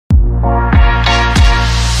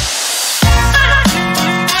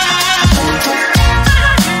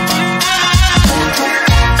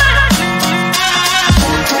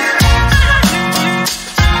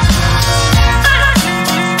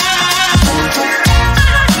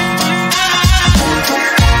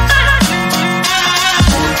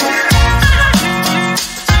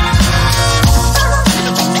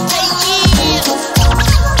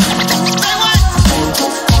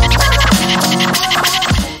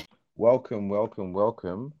welcome, welcome,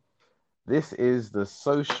 welcome. This is the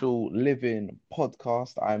Social Living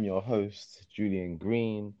Podcast. I'm your host, Julian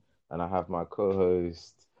Green, and I have my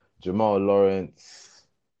co-host, Jamal Lawrence.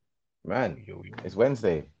 Man, Yo, yo. it's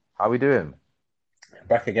Wednesday. How we doing?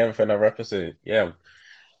 Back again for another episode. Yeah,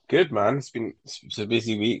 good man. It's a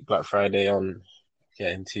busy week. Black Friday on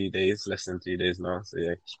in 2 days, less than 2 days now. So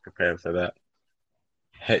yeah, just preparing for that.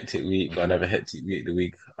 Hectic week, got another Mhm. hectic week the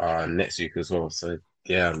week next week as well. So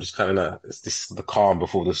yeah, I'm just kind of this is the calm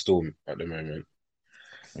before the storm at the moment.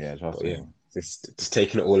 Yeah, But trust yeah, me. just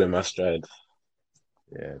taking it all in my stride.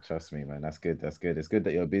 Yeah, trust me, man. That's good. That's good. It's good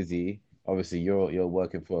that you're busy. Obviously, you're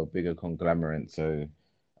working for a bigger conglomerate, so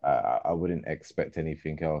I wouldn't expect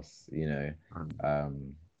anything else.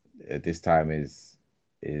 Um, this time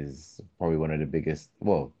is probably one of the biggest,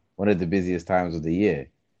 well, one of the busiest times of the year.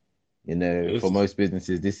 For It's most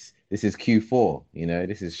businesses, this is Q4.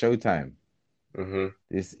 This is showtime. hmm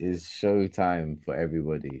This is showtime for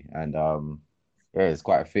everybody, and yeah, it's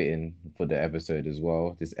quite fitting for the episode as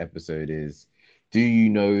well. This episode is, do you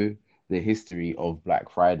know the history of Black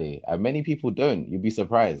Friday? And many people don't. You'd be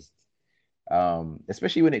surprised.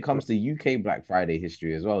 Especially when it comes to UK Black Friday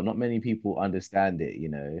history as well. Not many people understand it.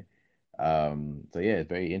 So yeah, it's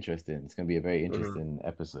very interesting. It's gonna be a very hmm interesting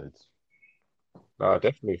episode. No,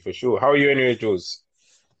 definitely for sure. How are you anyway, Jules?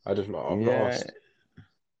 I've not Yeah. asked.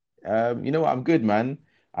 You know what? I'm good, man.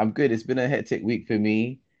 I'm good. It's been a hectic week for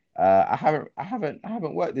me. I haven't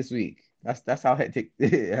worked this week. That's how hectic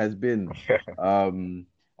it has been. Um,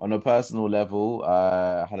 on a personal level,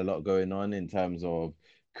 I had a lot going on in terms of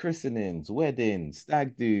christenings, weddings,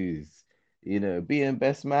 stag do's, being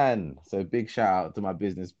best man. So big shout out to my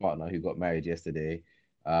business partner who got married yesterday.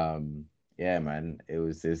 Yeah, man,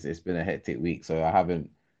 it's been a hectic week, so I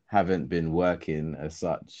haven't been working as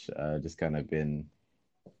such. Just kind of been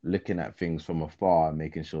looking at things from afar,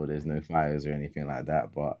 making sure there's no fires or anything like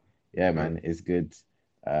that. But yeah, man, Mm. it's good.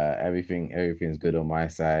 Everything's good on my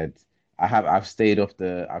side. I've stayed off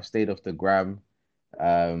the gram.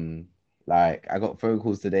 Um, like I got phone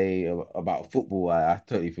calls today about football. I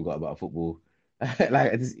totally forgot about football.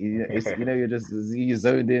 Like you're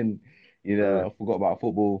zoned in. Mm. I forgot about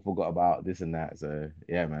football, forgot about this and that. So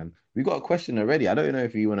yeah, man, we got a question already. I don't know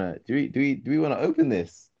if you wanna do we wanna open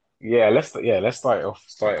this? Let's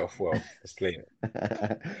start it off well. Let's play it.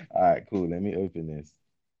 All right, cool. Let me open this.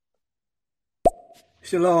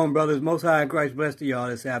 Shalom, brothers. Most High in Christ bless to y'all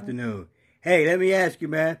this afternoon. Hey, let me ask you,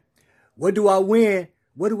 man. What do I win?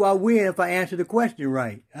 What do I win if I answer the question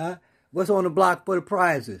right? Huh? What's on the block for the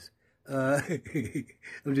prizes? Uh,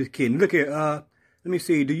 I'm just kidding. Look here. Let me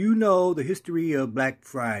see. Do you know the history of Black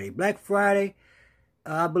Friday? Black Friday,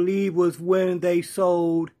 I believe, was when they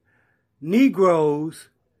sold Negroes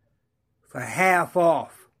for half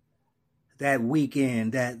off that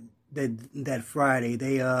weekend, that Friday.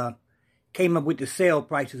 They came up with the sale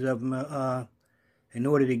prices of them in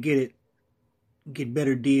order to get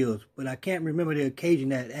better deals. But I can't remember the occasion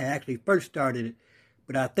that actually first started it.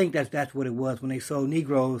 But I think that's what it was when they sold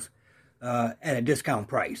Negroes at a discount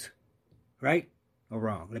price, right or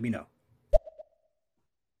wrong? Let me know.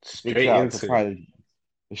 Big Straight shout out to into it. Pride.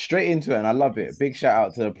 Straight into it, and I love it. Big shout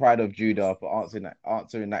out to the Pride of Judah for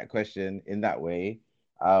answering that question in that way.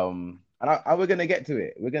 And we're gonna get to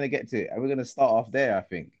it. We're gonna get to it, and we're gonna start off there. I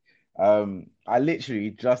think. I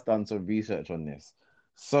literally just done some research on this.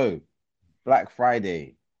 So Black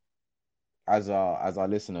Friday, as our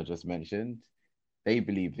listener just mentioned, they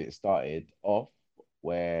believe it started off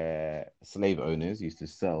where slave owners used to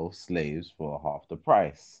sell slaves for half the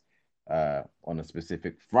price on a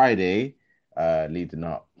specific Friday, leading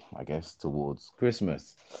up, I guess, towards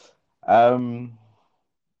Christmas. Um,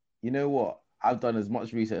 you know what? I've done as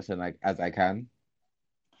much research as I can,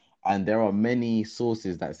 and there are many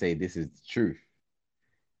sources that say this is the truth.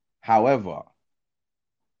 However,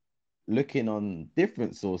 looking on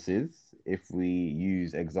different sources, if we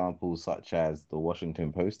use examples such as the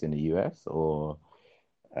Washington Post in the US or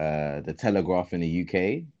the Telegraph in the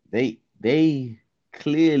UK, they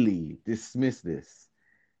clearly dismiss this.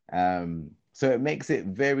 So it makes it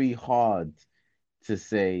very hard to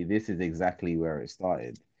say this is exactly where it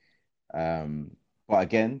started. Um, but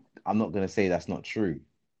again, I'm not going to say that's not true.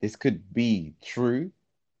 This could be true,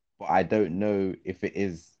 but I don't know if it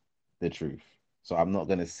is the truth. So I'm not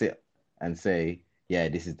going to sit and say, yeah,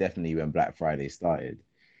 this is definitely when Black Friday started.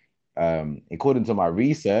 According to my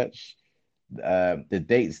research, the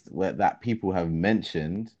dates that people have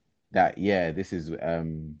mentioned that yeah, this is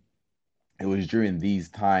it was during these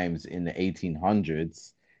times in the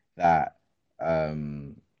 1800s that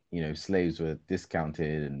um slaves were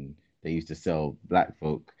discounted and they used to sell black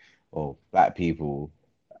folk or black people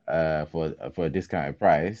for a discounted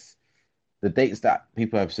price, the dates that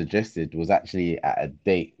people have suggested was actually at a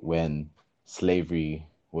date when slavery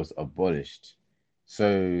was abolished.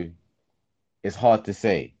 So it's hard to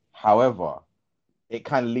say. However, it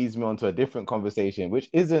kind of leads me on to a different conversation, which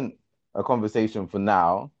isn't a conversation for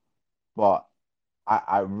now, but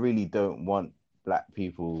I really don't want black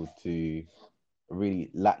people to really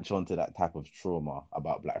latch onto that type of trauma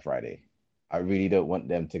about Black Friday. I really don't want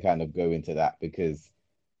them to kind of go into that because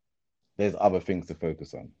there's other things to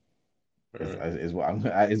focus on. Mm. Is what I'm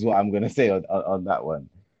is what I'm gonna say on that one.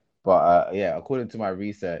 But yeah, according to my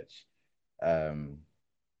research, um,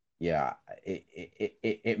 yeah,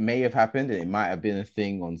 it may have happened. It might have been a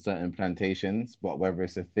thing on certain plantations, but whether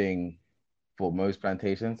it's a thing for most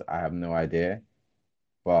plantations, I have no idea.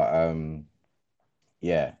 But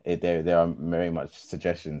yeah, there are very much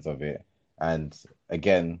suggestions of it, and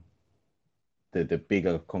again, the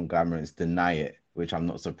bigger conglomerates deny it, which I'm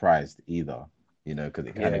not surprised either. You know, because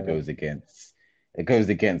it kind of Yeah, goes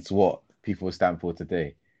against what people stand for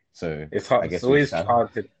today. So it's hard. I guess we just have.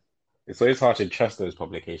 It's always hard to trust those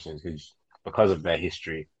publications because of their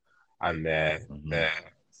history and Mhm. their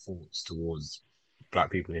thoughts towards Black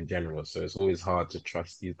people in general. So it's always hard to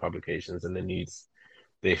trust these publications and the news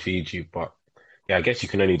they feed you. But yeah, I guess you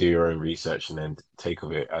can only do your own research and then take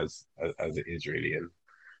of it as it is really, and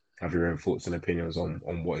have your own thoughts and opinions on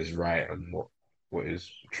what is right and what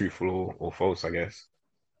is truthful or false, I guess.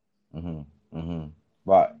 Hmm. Hmm.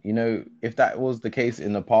 But you know, if that was the case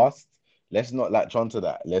in the past, let's not latch onto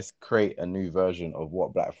that. Let's create a new version of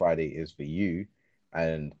what Black Friday is for you,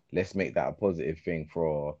 and let's make that a positive thing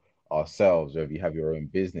for ourselves. Or if you have your own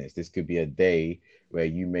business, this could be a day where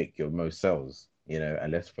you make your most sales, you know,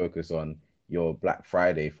 and let's focus on your Black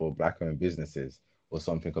Friday for Black-owned businesses or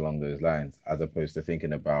something along those lines, as opposed to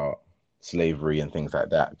thinking about slavery and things like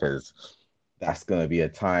that, because that's going to be a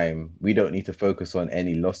time we don't need to focus on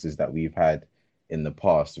any losses that we've had in the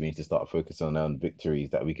past. We need to start focusing on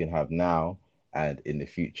victories that we can have now and in the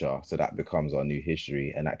future. So that becomes our new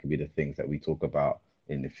history, and that could be the things that we talk about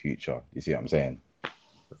in the future. You see what I'm saying?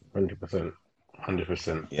 100%.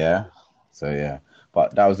 100%. Yeah. So yeah,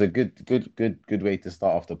 but that was a good way to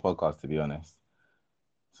start off the podcast, to be honest.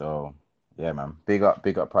 So yeah, man, big up,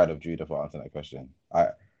 Pride of Judah for answering that question.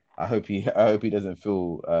 I hope he doesn't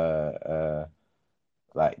feel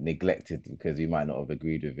like neglected because we might not have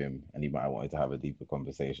agreed with him and he might have wanted to have a deeper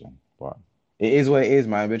conversation. But it is what it is,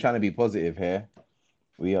 man. We're trying to be positive here.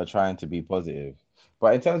 We are trying to be positive.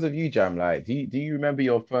 But in terms of you, Jam, like, do you remember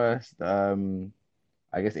your first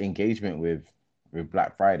I guess engagement with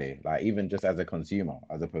Black Friday? Like even just as a consumer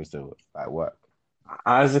as opposed to like work.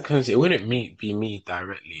 As a consumer, it wouldn't be me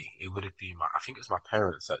directly. It would have been I think it's my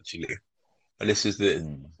parents actually. And this is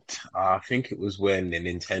Mm, I think it was when the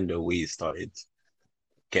Nintendo Wii started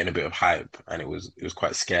getting a bit of hype, and it was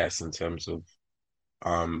quite scarce in terms of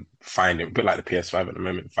finding, a bit like the PS5 at the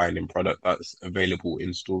moment, finding product that's available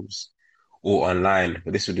in stores or online.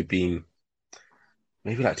 But this would have been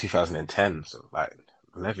maybe like 2010, so like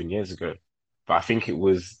 11 years ago. But I think it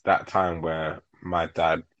was that time where my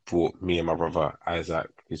dad bought me and my brother Isaac,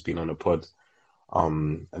 who's been on the pod, a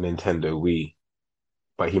Nintendo Wii.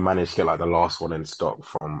 But he managed to get like the last one in stock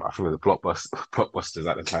from I think it was Blockbusters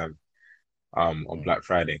at the time, on mm, Black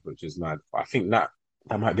Friday, which is mad. But I think that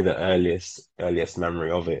might be the earliest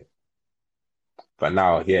memory of it. But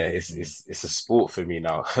now, yeah, mm. it's a sport for me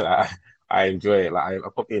now. I enjoy it. Like I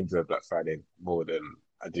probably enjoy Black Friday more than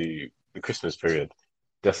I do the Christmas period,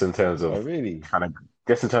 just in terms Oh of really? trying to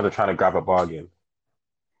just in terms of trying to grab a bargain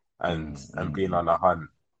Mm, and being mm, on a hunt.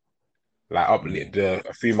 Like up mm, the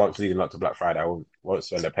a few months leading up to Black Friday, I won't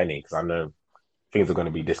spend a penny because I know things are going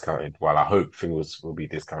to be discounted. Well, I hope things will be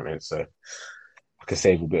discounted, so I can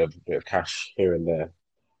save a bit of cash here and there.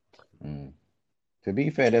 mm. To be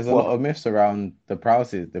fair, there's a lot What? of myths around the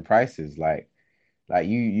prices. Like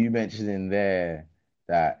you mentioned in there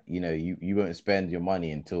that you know you won't spend your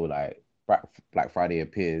money until like Black Friday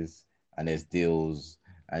appears and there's deals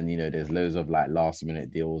and you know there's loads of like last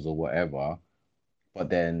minute deals or whatever. But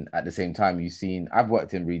then at the same time, I've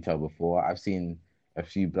worked in retail before. I've seen a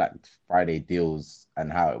few Black Friday deals and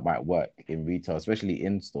how it might work in retail, especially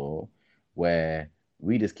in store, where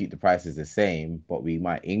we just keep the prices the same, but we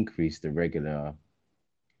might increase the regular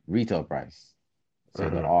retail price. So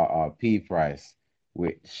the Mhm. RRP price,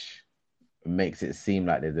 which makes it seem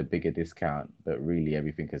like there's a bigger discount, but really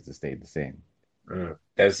everything has to stay the same.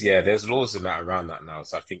 There's laws in that around that now.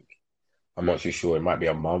 So I think I'm not too sure. It might be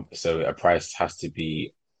a month. So a product has to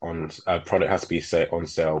be set on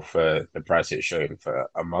sale for the price it's showing for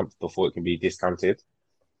a month before it can be discounted.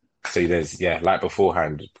 So there's like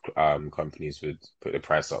beforehand, companies would put the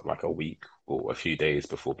price up like a week or a few days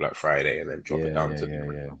before Black Friday and then drop it Yeah, down yeah, to the yeah,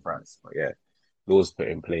 yeah. original price. But yeah, laws put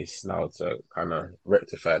in place now to kind of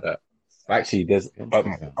rectify that. Actually, there's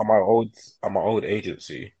Interesting. on my old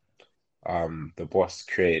agency, the boss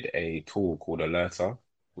created a tool called Alerta,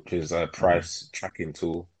 which is a Mm, price tracking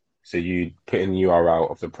tool. So you put in the URL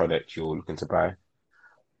of the product you're looking to buy,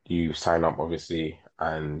 you sign up obviously,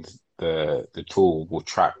 and the tool will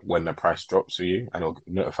track when the price drops for you and it'll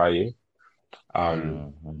notify you. Um,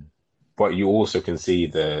 mm, mm, but you also can see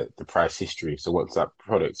the price history. So once that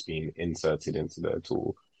product's been inserted into the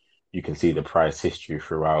tool, you can see the price history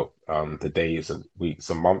throughout the days and weeks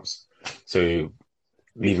and months. So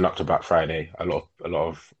leading up to Black Friday, a lot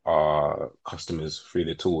of our customers through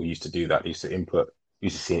the tool used to do that. They used to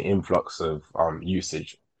see an influx of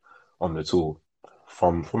usage on the tool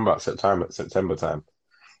from about September time,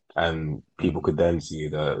 and people mm, could then see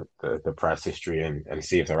the price history and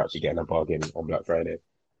see if they're actually getting a bargain on Black Friday.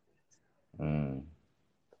 mm.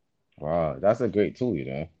 Wow, that's a great tool, you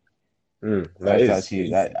know. That That's is. actually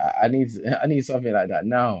that I need I need something like that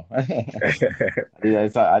now.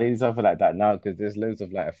 I need something like that now because there's loads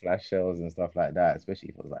of like flash sales and stuff like that,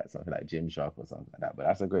 especially for like something like Gymshark or something like that. But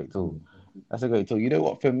that's a great tool. That's a great tool. You know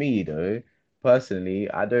what? For me though, personally,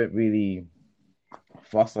 I don't really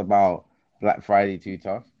fuss about Black Friday too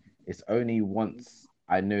tough. It's only once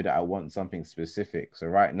I know that I want something specific. So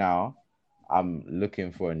right now, I'm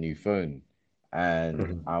looking for a new phone,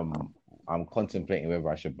 and Mhm. I'm contemplating whether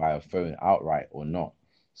I should buy a phone outright or not.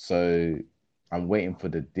 So I'm waiting for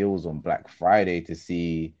the deals on Black Friday to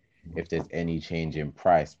see if there's any change in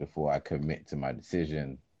price before I commit to my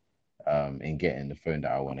decision in getting the phone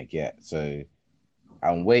that I want to get. So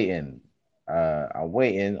I'm waiting. I'm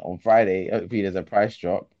waiting on Friday. Hopefully there's a price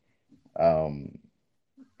drop. Um,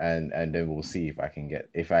 and then we'll see if I can get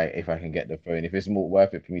if I can get the phone. If it's more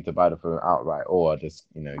worth it for me to buy the phone outright or just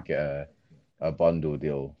get a bundle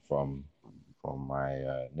deal from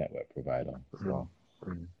my network provider. Mhm. So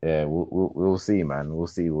Mhm. yeah, we'll see, man. We'll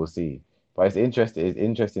see. But it's interesting. It's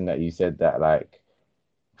interesting that you said that like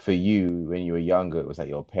for you when you were younger, it was like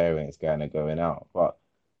your parents kind of going out. But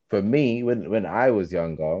for me, when I was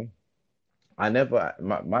younger, I never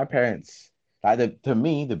my parents like to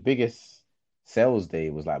me the biggest sales day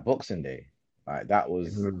was like Boxing Day. Like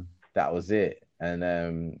Mhm. that was it. And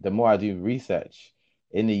the more I do research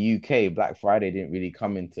in the UK, Black Friday didn't really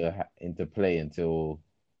come into play until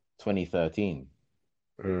 2013.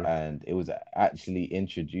 Mhm. And it was actually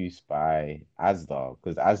introduced by Asda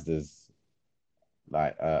because Asda's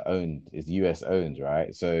like owned is US owned,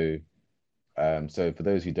 right? So for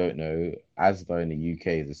those who don't know, Asda in the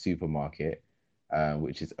UK is a supermarket,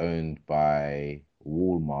 which is owned by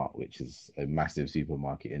Walmart, which is a massive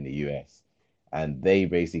supermarket in the US. And they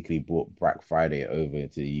basically brought Black Friday over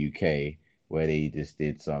to the UK, where they just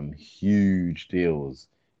did some huge deals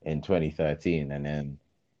in 2013. And then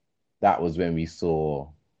that was when we saw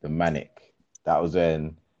the manic. That was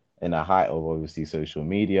when, in the height of obviously social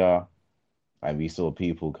media, and we saw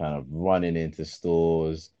people kind of running into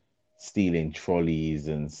stores, stealing trolleys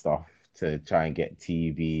and stuff to try and get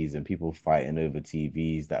TVs, and people fighting over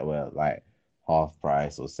TVs that were like half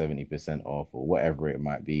price or 70% off or whatever it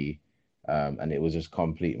might be. And it was just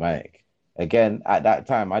complete manic. Again, at that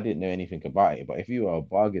time, I didn't know anything about it, but if you were a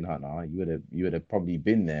bargain hunter, you would have probably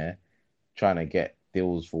been there trying to get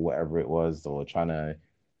deals for whatever it was, or trying to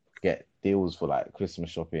get deals for like Christmas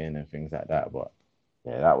shopping and things like that. But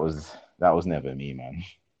yeah, that was never me, man.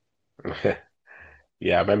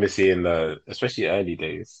 Yeah, I remember seeing especially early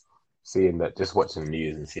days, seeing that, just watching the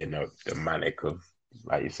news and seeing the manic of,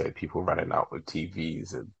 like you said, people running out with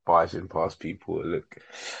TVs and barging past people. It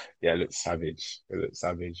looked savage. It looked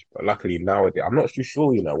savage. But luckily nowadays, I'm not too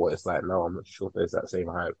sure, what it's like now. I'm not sure if there's that same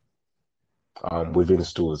hype within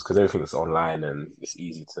stores because everything's online and it's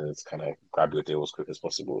easy to kind of grab your deal as quick as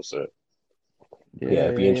possible. So yeah, Yeah,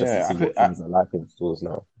 it'd be yeah, interesting to yeah. see what things are like in stores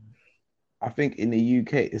now. I think in the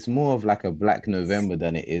UK it's more of like a Black November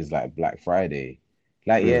than it is like Black Friday.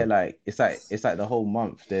 Like yeah, Mm, like it's like the whole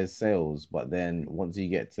month there's sales, but then once you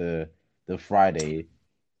get to the Friday,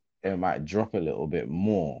 it might drop a little bit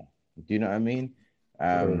more. Do you know what I mean?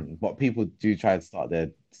 mm. But people do try to start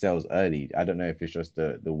their sales early. I don't know if it's just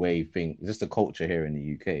the way thing, just the culture here in the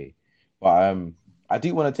UK. But I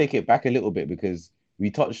do want to take it back a little bit because we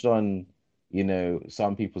touched on,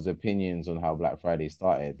 some people's opinions on how Black Friday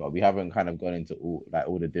started, but we haven't kind of gone into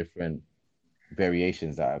all the different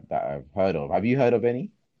variations that I've heard of. Have you heard of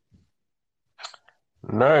any?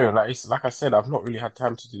 No, like I said, I've not really had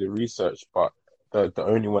time to do the research, but the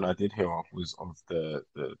only one I did hear of was of the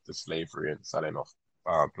slavery and selling off.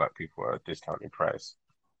 black people at a discounted price.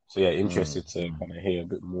 So yeah, Mm. interested to kind of hear a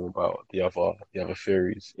bit more about the other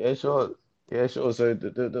theories. Yeah, sure. Yeah, sure. So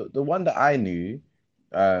the one that I knew,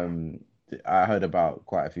 I heard about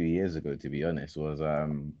quite a few years ago, to be honest, was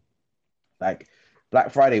like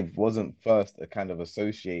Black Friday wasn't first kind of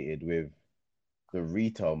associated with the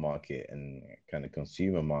retail market and kind of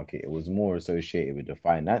consumer market. It was more associated with the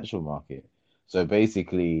financial market. So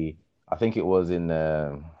basically, I think it was in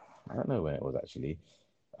I don't know when it was actually.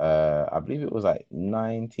 I believe it was like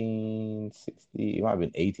 1960. It might have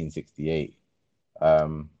been 1868.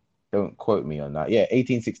 Um, don't quote me on that. Yeah,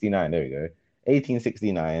 1869. There we go.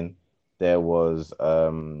 1869. There was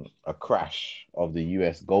a crash of the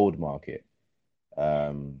U.S. gold market.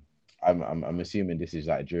 Um, I'm assuming this is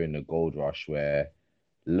like during the gold rush where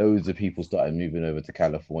loads of people started moving over to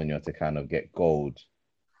California to kind of get gold,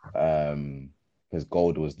 because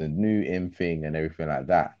gold was the new in thing and everything like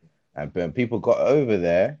that. And when people got over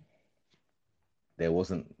there, there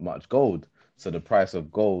wasn't much gold, so the price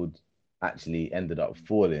of gold actually ended up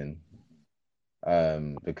falling,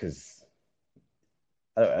 because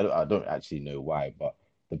I don't actually know why, but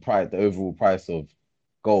the overall price of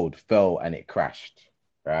gold fell and it crashed,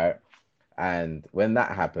 right? And when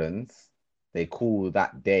that happens, they call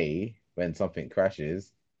that day when something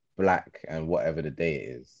crashes black and whatever the day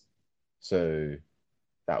is. So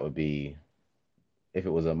that would be, if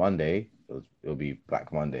it was a Monday, it would be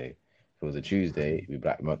Black Monday. If it was a Tuesday, it'd be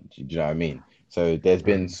Black Monday. Do you know what I mean? So there's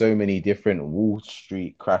been Mm. so many different Wall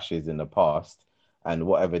Street crashes in the past, and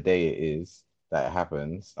whatever day it is that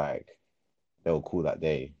happens, like they'll call that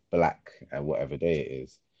day black and whatever day it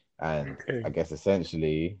is. And I Okay. guess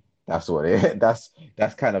essentially that's what it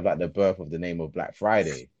that's kind of like the birth of the name of Black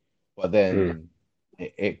Friday. But Mm. then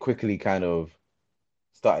it quickly kind of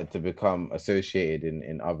started to become associated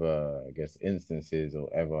in other, I guess, instances or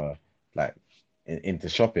ever, like into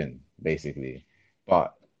shopping, basically.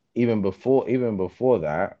 But even before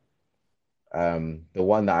that, the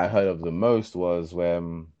one that I heard of the most was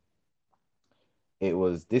when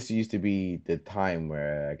this used to be the time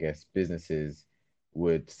where I guess businesses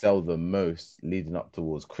would sell the most leading up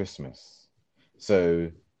towards Christmas.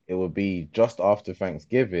 So it would be just after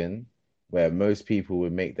Thanksgiving where most people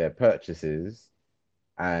would make their purchases,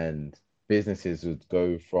 and businesses would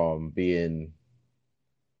go from being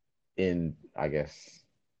in, I guess,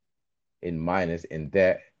 in minus, in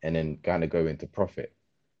debt, and then kind of go into profit.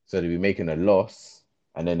 So they'd be making a loss,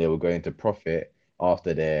 and then they would go into profit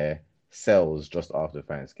after their sales just after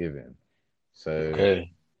Thanksgiving. So, Okay.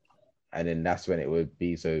 and then that's when it would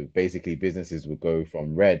be. So basically, businesses would go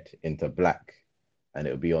from red into black, and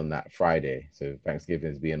it would be on that Friday. So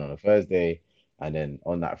Thanksgiving is being on a Thursday, and then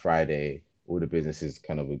on that Friday, all the businesses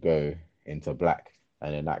kind of would go into black,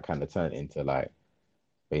 and then that kind of turned into like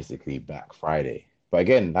basically Black Friday. But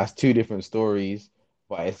again, that's two different stories,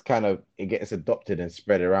 but it's kind of it gets adopted and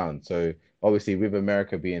spread around. So obviously, with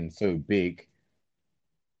America being so big,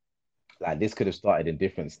 like this could have started in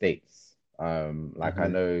different states. Like I Hmm.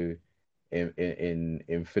 know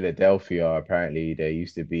in Philadelphia, apparently there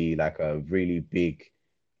used to be like a really big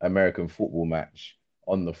American football match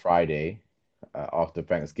on the Friday after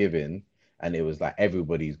Thanksgiving, and it was like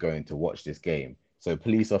everybody's going to watch this game. So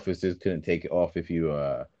police officers couldn't take it off if you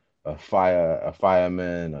were a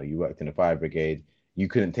fireman or you worked in a fire brigade. You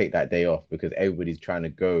couldn't take that day off because everybody's trying to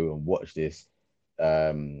go and watch this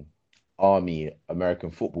um, Army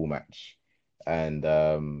American football match, and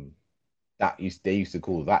they used to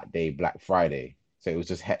call that day Black Friday. So it was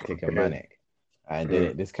just hectic and Okay. manic. And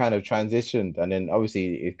then Mm. this kind of transitioned, and then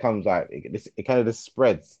obviously it comes like it kind of just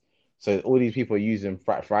spreads. So all these people are using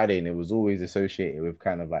Black Friday, and it was always associated with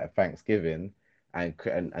kind of like Thanksgiving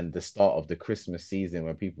and the start of the Christmas season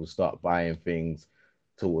when people start buying things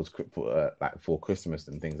towards like for Christmas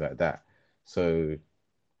and things like that. So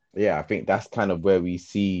yeah, I think that's kind of where we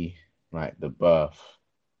see like the birth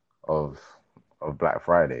of Black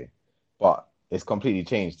Friday. But it's completely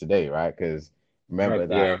changed today, right? Because remember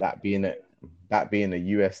that Yeah. being a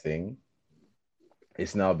US thing,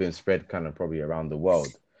 it's now been spread kind of probably around the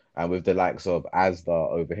world. And with the likes of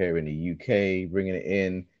Asda over here in the UK bringing it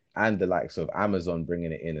in, and the likes of Amazon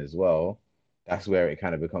bringing it in as well, that's where it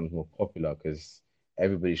kind of becomes more popular because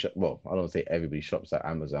well, I don't say everybody shops at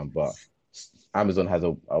Amazon, but Amazon has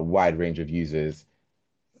a wide range of users.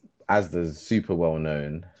 Asda's super well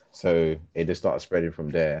known, so it just starts spreading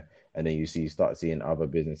from there, and then start seeing other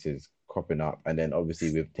businesses cropping up, and then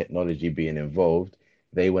obviously with technology being involved,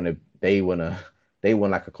 they wanna they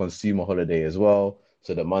want like a consumer holiday as well.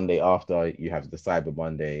 So the Monday after you have the Cyber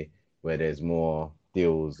Monday, where there's more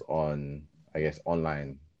deals on, I guess,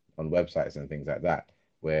 online on websites and things like that.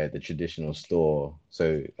 where the traditional store,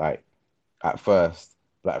 so like at first,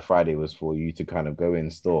 Black Friday was for you to kind of go in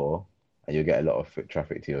store and you'll get a lot of foot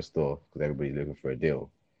traffic to your store because everybody's looking for a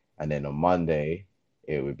deal. And then on Monday,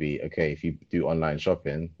 it would be okay, if you do online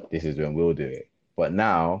shopping, this is when we'll do it. But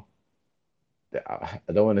now, I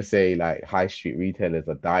don't want to say like high street retailers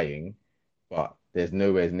are dying, but there's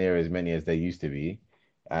nowhere near as many as there used to be.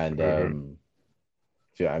 And Hmm.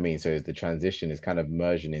 do you know what I mean? So the transition is kind of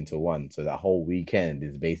merging into one. So that whole weekend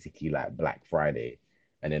is basically like Black Friday.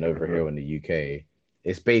 And then over Hmm. here in the UK,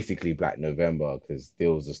 it's basically Black November because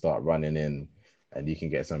deals will start running in and you can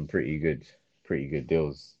get some pretty good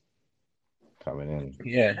deals coming in.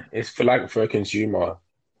 Yeah, it's for like for a consumer.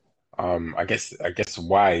 I guess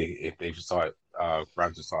why if they've started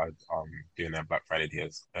brands have started doing their Black Friday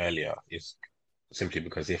deals earlier is simply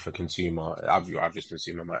because if a consumer, your average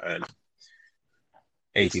consumer might earn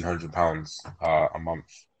 £1,800 a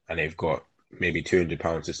month and they've got maybe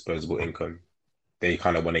 £200 disposable income, they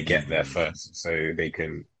kind of want to get there Mm, first so they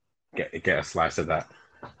can get a slice of that,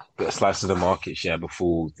 get a slice of the market share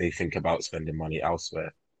before they think about spending money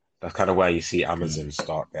elsewhere. That's kind of why you see Amazon mm.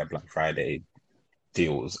 start their Black Friday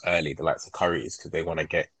deals early, the likes of Currys, because they want to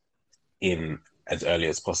get in as early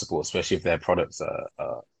as possible, especially if their products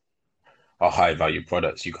are high value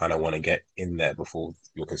products. You kind of want to get in there before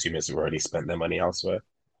your consumers have already spent their money elsewhere.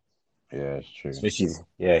 Yeah, it's true. Especially,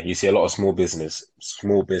 yeah, you see a lot of small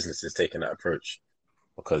businesses taking that approach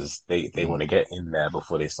because they want to Mm. get in there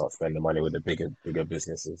before they start spending money with the bigger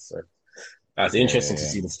businesses. So that's Yeah, interesting to yeah,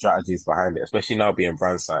 see the strategies behind it, especially now being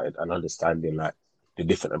brand side and understanding like the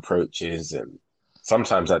different approaches. And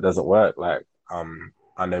sometimes that doesn't work. Like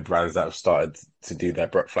I know brands that have started to do their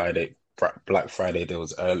Black Friday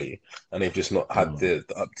deals early, and they've just not yeah. had the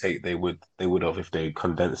uptake they would have if they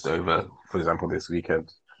condensed over, for example, this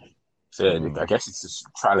weekend. So I Mm. guess it's just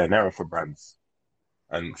trial and error for brands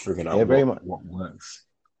and figuring Yeah, out what works.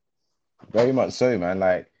 very much so, man.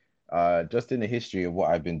 Like, just in the history of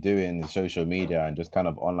what I've been doing in social media and just kind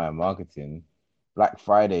of online marketing, Black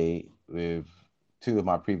Friday with two of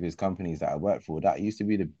my previous companies that I worked for, that used to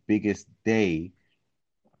be the biggest day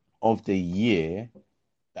of the year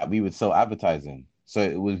that we would sell advertising. So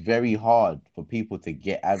it was very hard for people to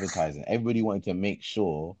get advertising. Everybody wanted to make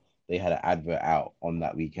sure they had an advert out on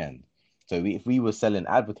that weekend. So if we were selling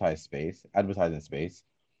advertising space,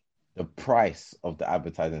 the price of the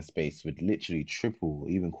advertising space would literally triple,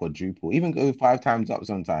 even quadruple, even go 5 times up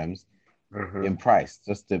sometimes Hmm. in price,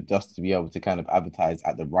 just to be able to kind of advertise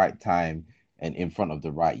at the right time and in front of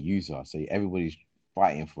the right user. So everybody's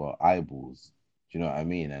fighting for eyeballs. Do you know what I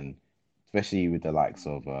mean? And especially with the likes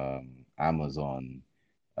of Amazon,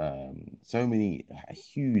 so many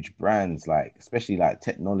huge brands, like especially like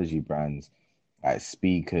technology brands like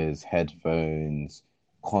speakers, headphones,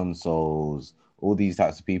 consoles, all these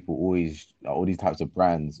types of people always, like, all these types of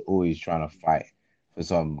brands always trying to fight for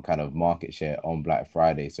some kind of market share on Black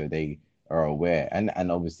Friday. So they are aware, and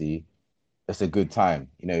obviously it's a good time.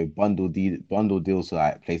 Bundle deals for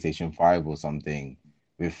like PlayStation 5 or something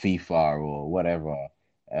with FIFA or whatever.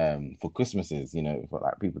 For Christmases, for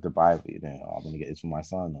like people to buy, "Oh, I'm gonna get this for my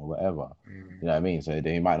son or whatever. You know what I mean? So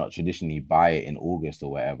they might not traditionally buy it in August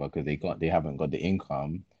or whatever because they haven't got the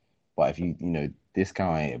income. But if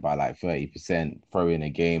discount it by like 30%, throw in a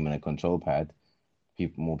game and a control pad,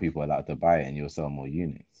 more people are allowed to buy it and you'll sell more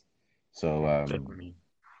units. So Definitely.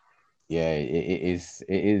 yeah, it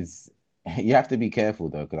is you have to be careful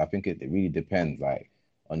though, because I think it really depends like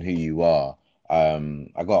on who you are.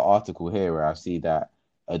 I got an article here where I see that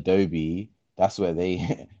Adobe, that's where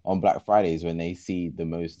they on Black Fridays when they see the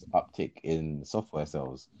most uptick in software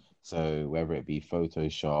sales. So whether it be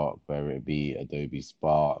Photoshop, whether it be Adobe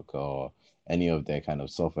Spark or any of their kind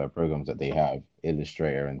of software programs that they have,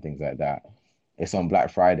 Illustrator and things like that, it's on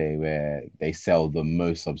Black Friday where they sell the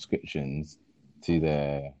most subscriptions to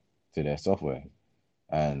their software,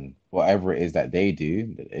 and whatever it is that they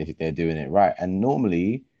do, if they're doing it right. And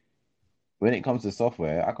normally when it comes to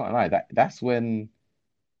software, I can't lie, that's when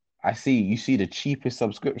you see the cheapest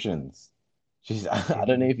subscriptions. I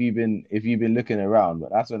don't know Mhm. if you've been looking around,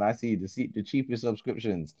 but that's when I see the cheapest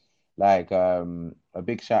subscriptions. Like a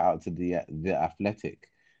big shout out to the Athletic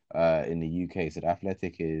in the UK. So the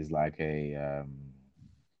Athletic is like a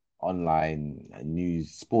online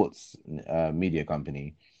news sports media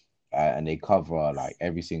company, and they cover like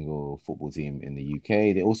every single football team in the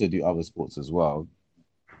UK. They also do other sports as well,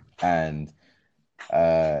 and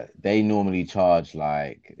they normally charge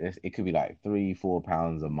like it could be like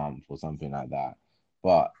 £3-4 a month or something like that.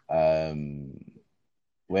 But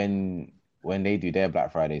when they do their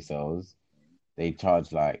Black Friday sales, they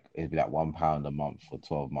charge like it'd be like £1 a month for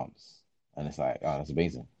 12 months, and it's like, oh, that's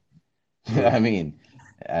amazing. You know what Mm. I mean?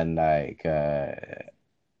 And like,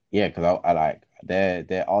 yeah, because I like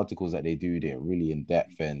their articles that they do. They're really in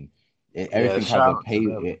depth, and Yeah, everything has a shout out to pay.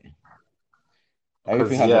 them.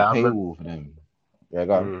 Everything Because has a yeah, I remember. paywall for them. Yeah,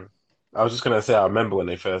 go on. Mm, I was just gonna say, I remember when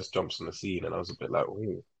they first jumped on the scene, and I was a bit like,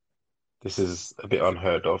 "Ooh, this is a bit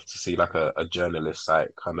unheard of to see like a journalist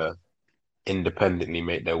site kind of independently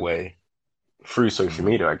make their way through social Mm,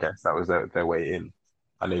 media." I guess that was their way in,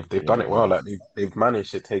 and they've done yeah, it well. yeah, Like they've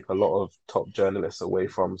managed to take a lot of top journalists away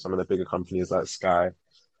from some of the bigger companies like Sky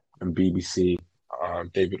and BBC.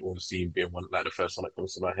 David Ornstein being one like the first one that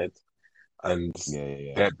comes to my head, and yeah, yeah,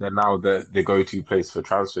 yeah. they're now the go-to place for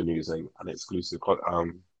transfer news and exclusive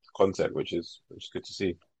content, which is good to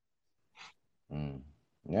see. Mm.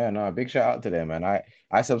 Yeah, no, a big shout out to them, man.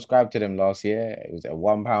 I subscribed to them last year. It was at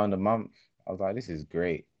 £1 a month. I was like, this is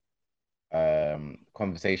great.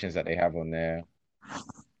 Conversations that they have on there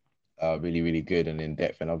are really, really good and in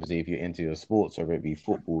depth. And obviously, if you're into your sports, whether it be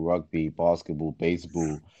football, rugby, basketball,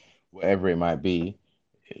 baseball, whatever it might be,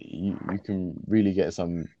 you can really get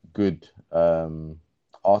some good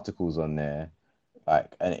articles on there.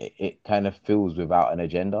 Like, and it kind of feels without an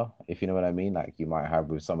agenda, if you know what I mean. Like you might have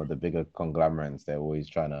with some of the bigger conglomerates, they're always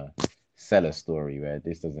trying to sell a story where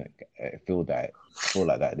this doesn't feel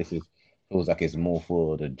like that. This is feels like it's more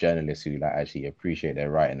for the journalists who like actually appreciate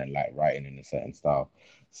their writing and like writing in a certain style.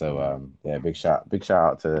 So yeah, big shout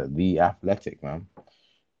out to The Athletic, man.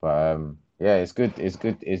 But yeah, it's good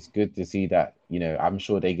to see that, I'm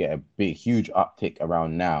sure they get a big huge uptick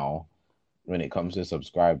around now when it comes to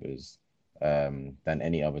subscribers than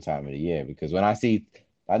any other time of the year, because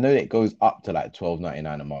I know it goes up to like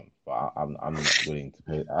 12.99 a month, but I'm not willing to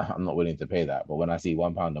pay. I'm not willing to pay that. But when I see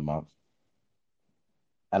 £1 a month,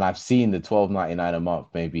 and I've seen the 12.99 a month,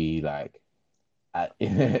 maybe like at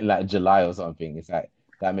like July or something, it's like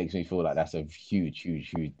that makes me feel like that's a huge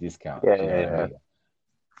discount. Yeah, Do you know yeah, what I yeah. mean?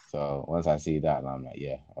 So once I see that, I'm like,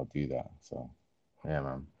 yeah, I'll do that. So yeah,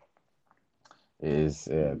 man, it is,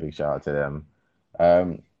 yeah, big shout out to them.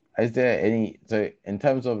 Um, is there any, so in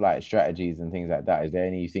terms of like strategies and things like that, is there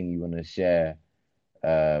anything you want to share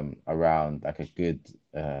around like a good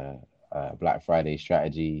uh, Black Friday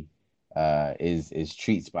strategy? Is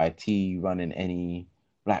Treats by T running any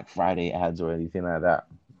Black Friday ads or anything like that?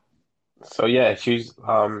 So yeah, she's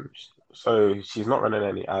not running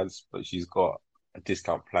any ads, but she's got a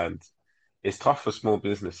discount planned. It's tough for small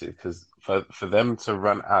businesses because for them to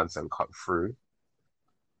run ads and cut through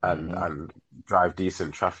Hmm. and drive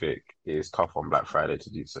decent traffic, it is tough on Black Friday to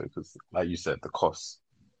do so because, like you said, the cost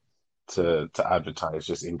to advertise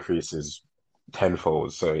just increases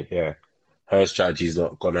tenfold. So yeah, her strategy is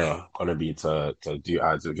not gonna be to do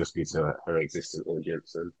ads. It'll just be to her existing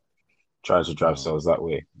audience and trying to drive Mm. sales that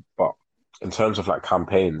way. But in terms of like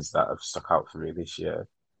campaigns that have stuck out for me this year,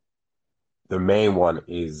 the main one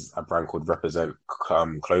is a brand called Represent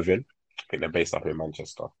Clothing. I think they're based up in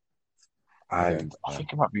Manchester. Okay. And I Yeah.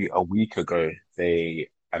 think it might be a week ago they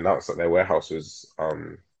announced that their warehouse was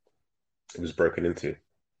it was broken into,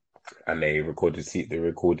 and they recorded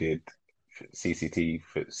CCTV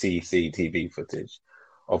footage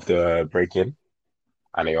of the break-in,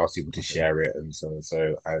 and they asked people to Okay. share it and so and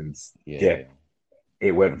so. And yeah, Yeah.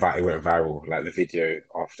 it went viral. Like the video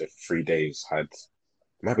after 3 days had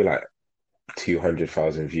maybe like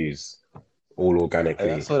 200,000 views, all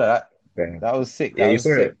I organically. saw that. Yeah, That was sick. yeah, That you was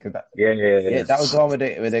saw it. sick. 'Cause Yeah, yeah, yeah, yeah, that was the one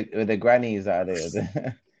with the grannies at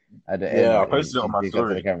at the yeah. end, I and posted it on she my picked up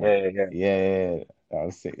to the story. camera. Yeah, yeah, yeah, Yeah, yeah, yeah. That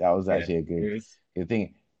was sick. That was yeah. actually a good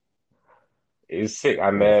thing. It was sick,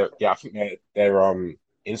 and Yeah. yeah, I think their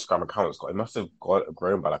Instagram accounts got it must have got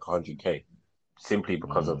grown by like 100K simply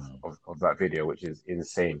because Mm, of that video, which is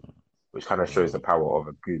insane. Which kind of shows the mm, power of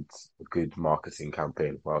a good marketing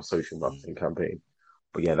campaign, well, social marketing mm, campaign.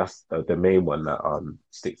 But yeah, that's the main one that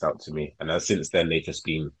sticks out to me. And since then, they've just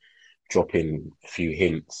been dropping a few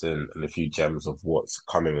hints and a few gems of what's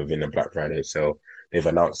coming within the Black Friday sale. They've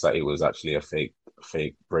announced that it was actually a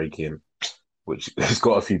fake break-in, which has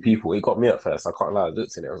got a few people. It got me at first. I can't lie. I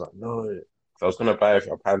looked at it. I was like, no. So I was gonna I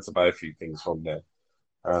planned to buy a few things from there.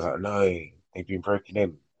 And I was like, no, they've been broken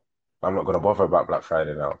in. I'm not gonna bother about Black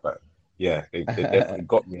Friday now. But yeah, they definitely mm.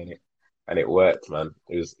 got me in it, and it worked, man.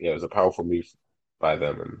 It was a powerful move by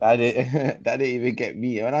them, and That didn't that didn't even get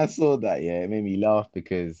me. When I saw that, yeah, it made me laugh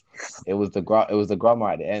because it was the grammar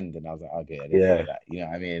at the end, and I was like, okay, I didn't see yeah, that. You know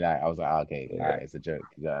what I mean? Like I was like, okay, all yeah, right, it's a joke.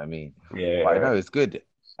 You know what I mean? But yeah, no, it's good.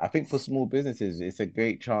 I think for small businesses, it's a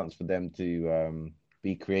great chance for them to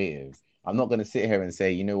be creative. I'm not going to sit here and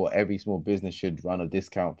say, you know what, every small business should run a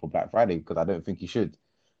discount for Black Friday because I don't think you should,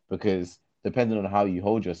 because depending on how you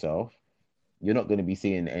hold yourself, you're not going to be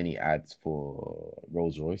seeing any ads for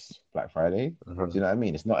Rolls Royce Black Friday. Do Mhm. you know what I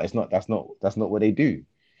mean? That's not what they do.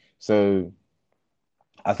 So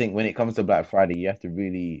I think when it comes to Black Friday, you have to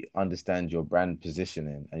really understand your brand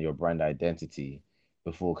positioning and your brand identity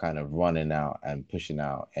before kind of running out and pushing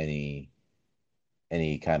out any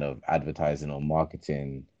kind of advertising or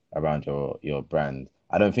marketing around your brand.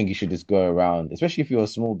 I don't think you should just go around, especially if you're a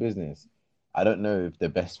small business. I don't know if the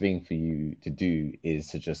best thing for you to do is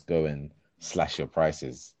to just go and slash your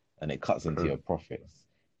prices and it cuts into your Mhm. profits.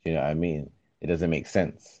 You know what I mean? It doesn't make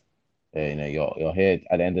sense. You're here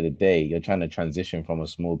at the end of the day, you're trying to transition from a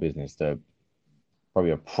small business to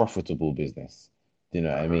probably a profitable business. Do you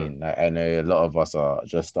know what I Mhm. mean? Like, I know a lot of us are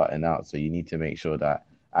just starting out, so you need to make sure that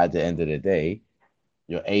at the end of the day,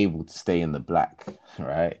 you're able to stay in the black,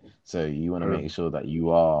 right? So you want to Mhm. make sure that you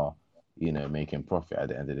are, making profit at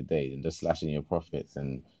the end of the day, and just slashing your profits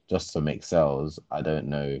and just to make sales. I don't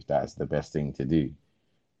know if that's the best thing to do.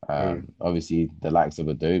 Mhm. Obviously, the likes of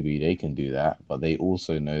Adobe, they can do that, but they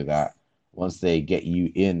also know that once they get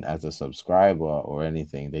you in as a subscriber or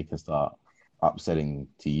anything, they can start upselling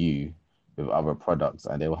to you with other products,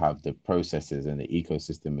 and they'll have the processes and the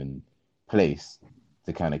ecosystem in place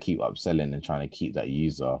to kind of keep upselling and trying to keep that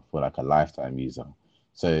user for like a lifetime user.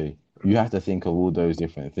 So you have to think of all those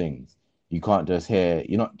different things. You can't just hear,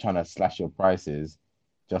 you're not trying to slash your prices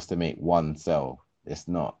just to make one sell. It's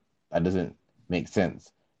not, that doesn't make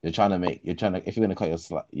sense. If you're going to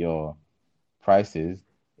cut your prices,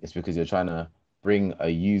 it's because you're trying to bring a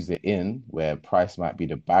user in where price might be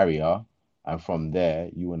the barrier, and from there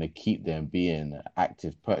you want to keep them being an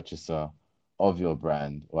active purchaser of your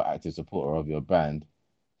brand or active supporter of your brand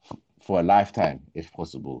for a lifetime, if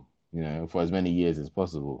possible, for as many years as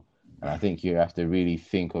possible. And I think you have to really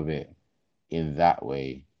think of it in that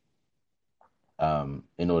way,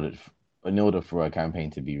 in order for a campaign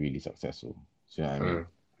to be really successful. Do you know what I mean? Mhm.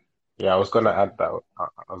 Yeah, I was gonna add that.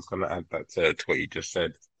 I was gonna add that to what you just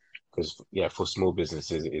said, because yeah, for small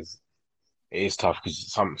businesses, it is tough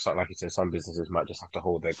because like you said, some businesses might just have to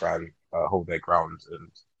hold their ground,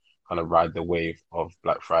 and kind of ride the wave of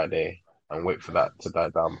Black Friday and wait for that to die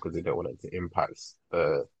down because they don't want it to impact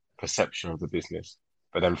the perception of the business.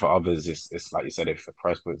 But then for others, it's like you said, if the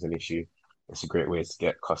price point is an issue, it's a great way to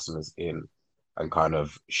get customers in and kind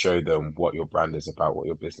of show them what your brand is about, what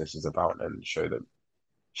your business is about, and show them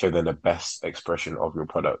the best expression of your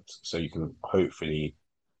product so you can hopefully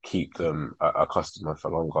keep them a customer for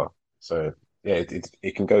longer. So yeah,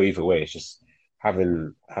 it can go either way. It's just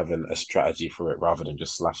having a strategy for it rather than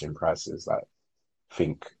just slashing prices. Like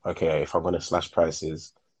think, okay, if I'm gonna slash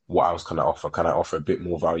prices, what else can I offer? Can I offer a bit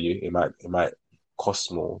more value? It might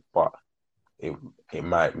cost more, but it it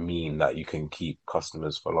might mean that you can keep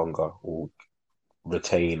customers for longer or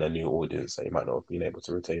retain a new audience that you might not have been able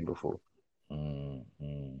to retain before. Mm,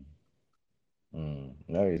 mm,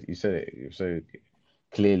 No, you said it so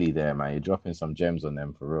clearly there, man. You're dropping some gems on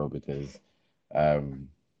them for real because, um,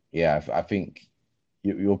 yeah, I think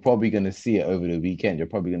you're probably going to see it over the weekend. You're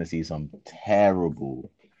probably going to see some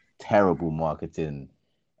terrible, terrible marketing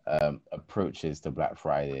approaches to Black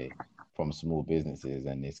Friday from small businesses,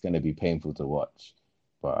 and it's going to be painful to watch.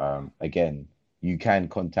 But again, you can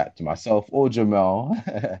contact myself or Jamal,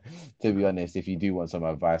 to be honest, if you do want some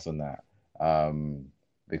advice on that. Um,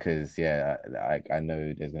 because yeah, I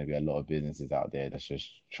know there's going to be a lot of businesses out there that's just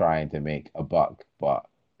trying to make a buck, but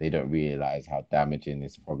they don't realize how damaging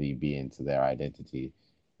it's probably being to their identity.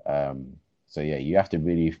 Um, so yeah, you have to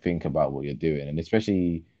really think about what you're doing, and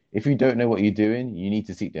especially if you don't know what you're doing, you need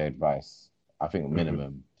to seek their advice. I think Mhm.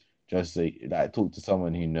 minimum, just so, like talk to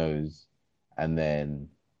someone who knows, and then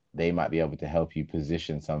they might be able to help you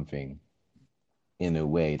position something in a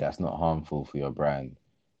way that's not harmful for your brand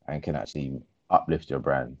and can actually uplift your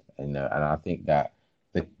brand. And I think that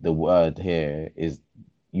the word here is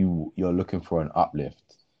you're looking for an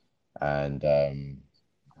uplift, and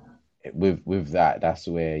with that, that's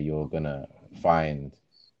where you're gonna find,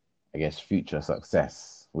 I guess, future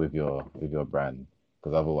success with your brand,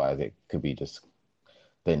 because otherwise it could be just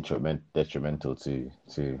detrimental to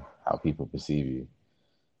how people perceive you.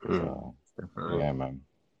 Mm. So Definitely. yeah, man.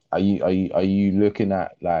 Are you looking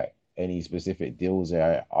at like any specific deals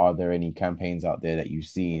there? Are there any campaigns out there that you've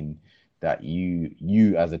seen that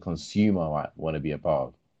you as a consumer might want to be a part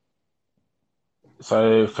of?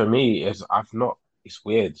 So for me, it's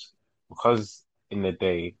weird because in the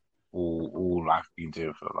day, all I've been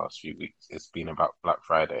doing for the last few weeks, it's been about Black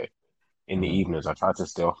Friday. In the Mm, evenings, I try to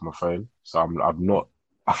stay off my phone, so I'm not,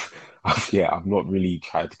 I've not really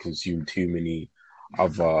tried to consume too many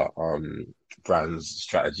other brands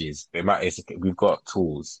strategies. We've got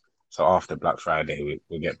tools. So after Black Friday,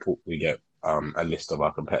 we get a list of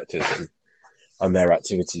our competitors and their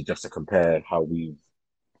activity just to compare how we've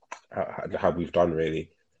done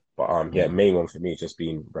really. But yeah, Mm. main one for me has just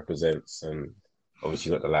been represents, and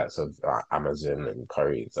obviously you got the likes of Amazon and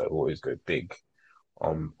Curry that always go big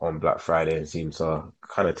on Black Friday and seem to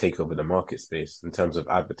kind of take over the market space in terms of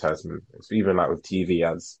advertisement. So even like with TV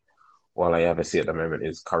ads, all I ever see at the moment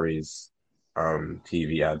is Curry's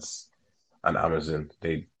TV ads and Amazon.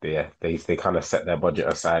 They kind of set their budget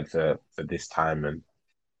aside for this time and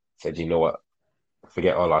said, you know what,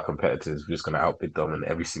 forget all our competitors. We're just going to outbid them in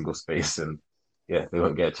every single space, and yeah, they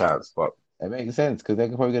won't get a chance. But It makes sense because they're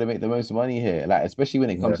probably gonna make the most money here. Like, especially when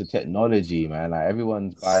it yeah, comes to technology, man. Like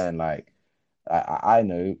everyone's buying like I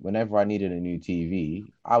know whenever I needed a new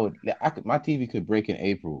TV, my TV could break in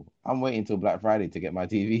April. I'm waiting till Black Friday to get my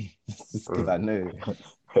TV because mm, I know,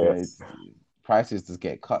 you yeah, know, prices just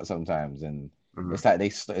get cut sometimes, and mm, it's like they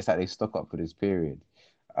stock up for this period.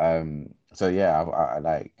 So yeah,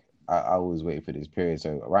 I always wait for this period.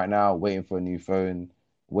 So right now, waiting for a new phone,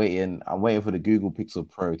 I'm waiting for the Google Pixel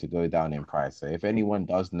Pro to go down in price. So if anyone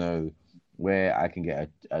does know where I can get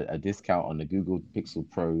a discount on the Google Pixel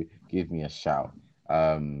Pro, give me a shout.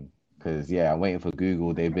 Because yeah, I'm waiting for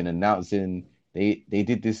Google. They've been announcing they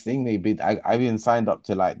did this thing. I've even signed up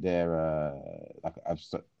to like their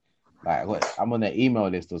I'm on their email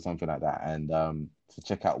list or something like that, and to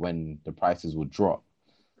check out when the prices will drop.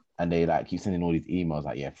 And they like keep sending all these emails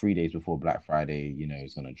like, yeah, 3 days before Black Friday,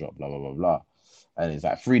 it's gonna drop, blah blah blah blah. And it's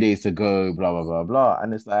like 3 days to go, blah blah blah blah.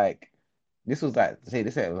 And it's like this was like say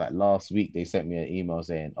they said it was like last week they sent me an email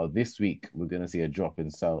saying, oh, this week we're gonna see a drop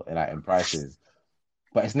in prices.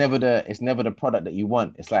 But it's never the product that you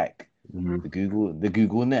want. It's like mm, the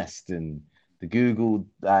Google Nest and the Google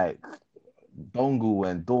like dongle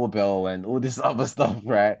and doorbell and all this other stuff,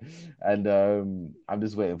 right? And I'm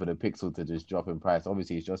just waiting for the Pixel to just drop in price.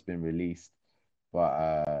 Obviously, it's just been released,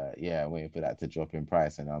 but yeah, I'm waiting for that to drop in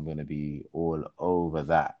price, and I'm gonna be all over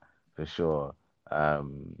that for sure.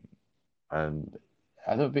 Um, and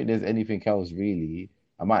I don't think there's anything else really.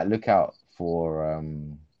 I might look out for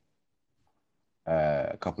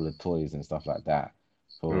a couple of toys and stuff like that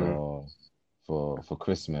mm, for for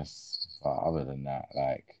Christmas. But other than that,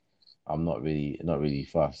 like I'm not really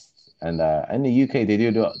fussed. And in the UK they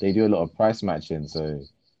do a lot of price matching. So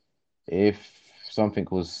if something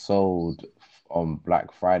was sold on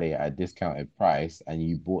Black Friday at a discounted price and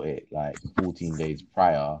you bought it like 14 days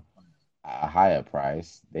prior at a higher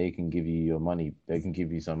price, they can give you your money. They can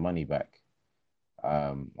give you some money back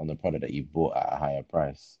on the product that you bought at a higher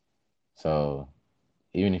price. So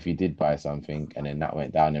even if you did buy something and then that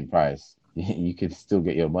went down in price, you could still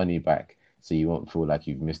get your money back, so you won't feel like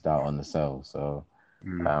you've missed out on the sale. So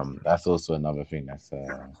mm, that's also another thing that's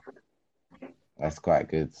quite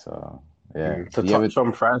good. So yeah, To do you ever? touch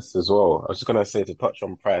on price as well, I was just gonna say to touch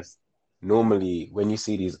on price. Normally, when you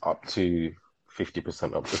see these up to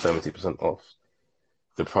 50% up to 70% off,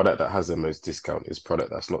 the product that has the most discount is product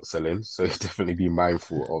that's not selling. So definitely be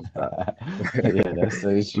mindful of Yeah, that's that. so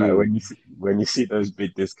Like true. when you see those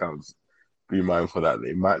big discounts, be mindful that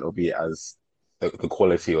it might not be as the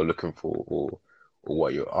quality you're looking for or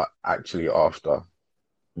what you're actually after.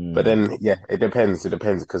 But Mm, then, yeah, it depends. It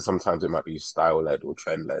depends because sometimes it might be style led or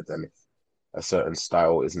trend led, and if a certain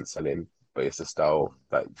style isn't selling, but it's a style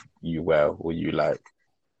that you wear or you like,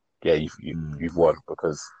 yeah, mm. you've won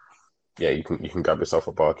because yeah, you can grab yourself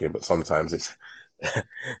a bargain. But sometimes it's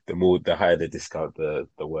the higher the discount, the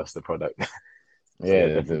worse the product. So yeah,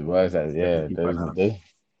 Yeah, the words that definitely yeah keep an eye those out. those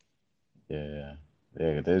yeah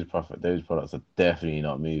yeah those products are definitely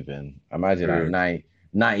not moving. Imagine like Mm.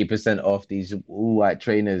 90% off these all white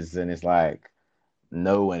trainers, and it's like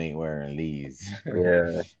no one ain't wearing these.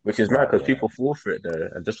 Yeah, which is mad But because yeah, people fall for it though,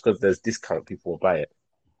 and just because there's discount, people will buy it.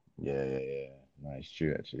 yeah. No, it's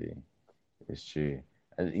true actually. It's true.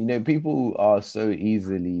 And people are so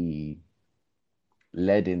easily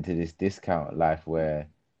led into this discount life where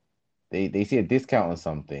they see a discount on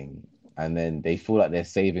something and then they feel like they're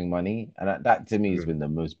saving money. And that to me has Mm. been the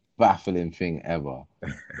most baffling thing ever.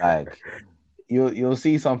 Like you'll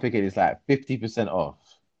see something and it's like 50% off.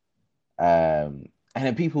 And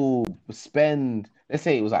then people spend, let's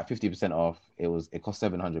say it was like 50% off, it cost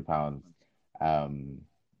 £700. Um,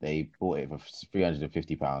 they bought it for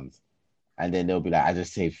 £350, and then they'll be like, I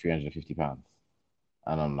just saved £350.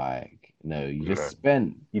 And I'm like, no, you just No,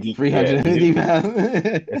 spent you did, three yeah, hundred and you did. fifty pounds.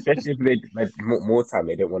 Especially if they like more time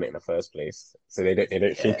they don't want it in the first place, so they don't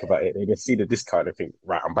think Yeah, about it. They just see the discount and think,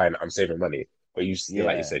 right, I'm buying it, I'm saving money. but you still,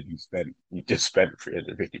 like you Yeah. said, you just spent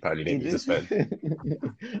 £350 you It didn't need to just spend.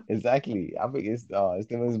 exactly. I think it's the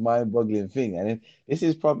most mind-boggling thing, and this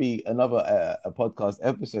is probably another a podcast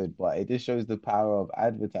episode, but it just shows the power of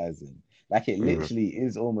advertising. Like it Mm, literally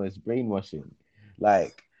is almost brainwashing.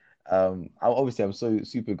 Like, obviously I'm so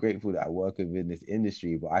super grateful that I work within this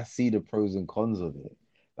industry, but I see the pros and cons of it.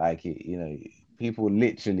 Like people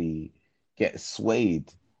literally get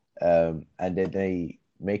swayed, and then they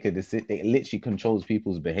make a decision. It literally controls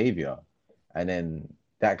people's behavior, and then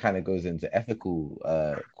that kind of goes into ethical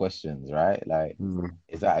questions, right? Like, mm,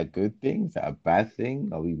 is that a good thing? Is that a bad thing?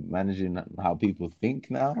 Are we managing how people think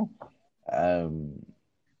now? Um,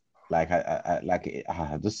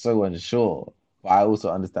 I'm just so unsure. But I also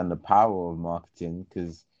understand the power of marketing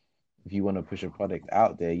because if you want to push a product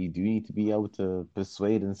out there, you do need to be able to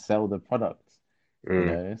persuade and sell the product,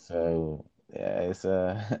 mm, So yeah, it's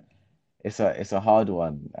a hard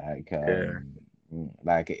one. yeah.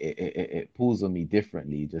 Like it pulls on me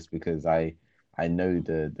differently just because I know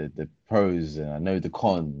the pros and I know the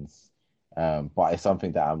cons. But it's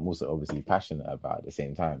something that I'm also obviously passionate about at the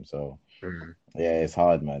same time. So Mm, yeah, it's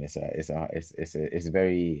hard, man. It's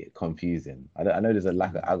very confusing. I know there's a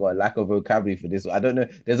lack of, I got a lack of vocabulary for this. I don't know.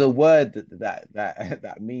 There's a word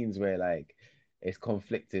that means where like it's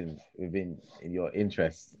conflicting within in your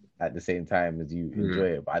interests at the same time as you mm.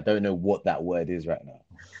 enjoy it. But I don't know what that word is right now.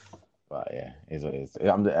 But yeah, it's what it is.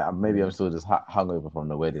 Maybe I'm Yeah. still just hungover from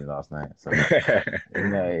the wedding last night. So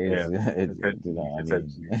it is. Yeah, You know potentially, what I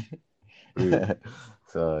mean? potentially. Mm.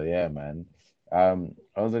 So yeah, man.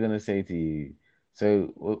 I was gonna say to you,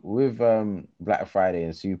 so with Black Friday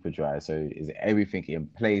and Superdry, so is everything in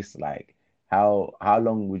place? Like, how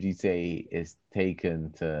long would you say it's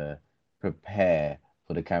taken to prepare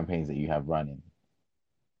for the campaigns that you have running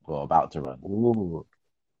or about to run? Ooh,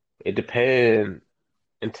 it depends.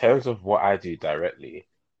 In terms of what I do directly,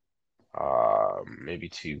 maybe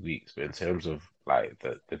 2 weeks. But in terms of like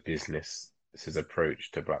the business's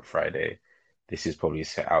approach to Black Friday, this is probably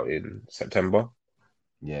set out in September.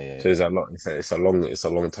 Yeah, yeah, So yeah. there's a lot. It's a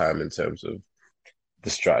long time in terms of the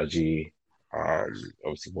strategy.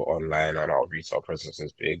 Obviously, we're online and our retail presence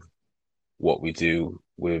is big. What we do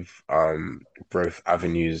with both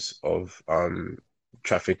avenues of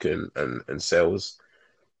traffic and sales.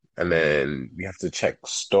 And Mm, then we have to check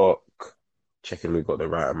stock, checking we've got the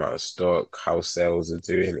right amount of stock, how sales are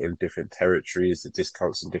doing in different territories, the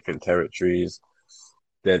discounts in different territories.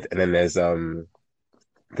 And then there's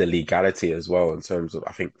the legality as well in terms of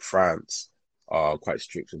I think France are quite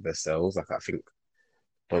strict with their sales. Like I think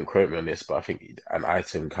don't quote me on this, but I think an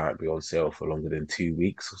item can't be on sale for longer than 2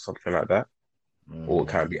 weeks or something like that, or it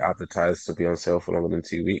can't be mm. advertised to be on sale for longer than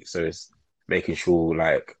 2 weeks. So it's making sure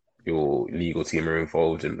like your legal team are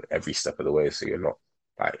involved in every step of the way, so you're not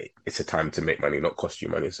like it's a time to make money, not cost you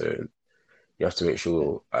money. So you have to make Yeah,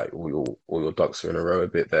 sure like all your ducks are in a row a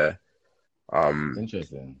bit there. Um,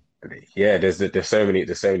 interesting. yeah, there's so many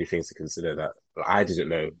things to consider that I didn't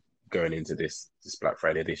know going into this Black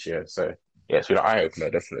Friday this year. So yeah, it's been an eye opener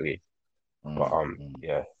definitely. But Mm, mm.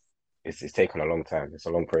 yeah, it's taken a long time. It's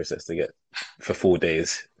a long process to get for 4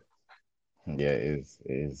 days. Yeah, it is.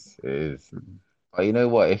 It is. It is. But you know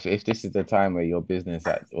what? If this is the time where your business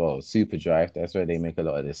at Super Drive, that's where they make a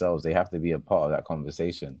lot of their sales. They have to be a part of that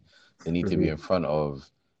conversation. They need to be Hmm. in front of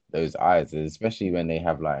those eyes, especially when they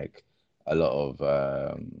have like a lot of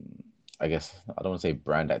I guess I don't want to say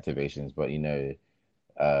brand activations, but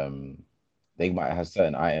um they might have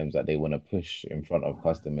certain items that they want to push in front of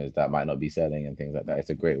customers that might not be selling and things like that.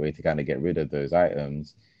 It's a great way to kind of get rid of those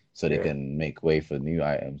items so they Yeah. can make way for new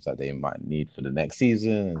items that they might need for the next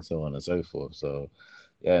season and so on and so forth. So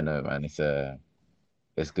yeah, no, man,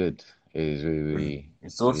 it's good. It is really, Mm. really,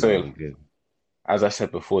 It's really, also, really good. as I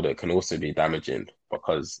said before, that can also be damaging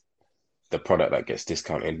because the product that gets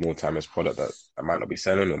discounted more time is product that might not be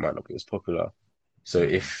selling or might not be as popular. So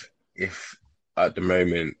Mm, if at the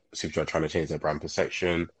moment Superdry are trying to change their brand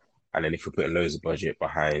perception, and then if we're putting loads of budget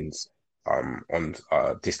behind on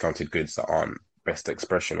discounted goods that aren't best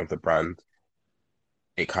expression of the brand,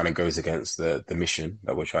 it kind of goes against the mission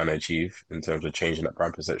that we're trying to achieve in terms of changing that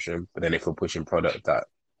brand perception. But then if we're pushing product that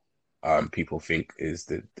people think is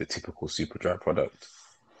the typical Superdry product,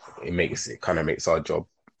 it kind of makes our job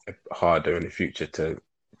harder in the future to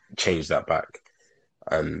change that back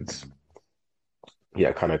and mm,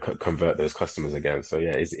 yeah, kind of convert those customers again. So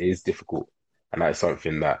yeah, it is difficult, and that's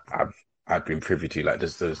something that I've been privy to, like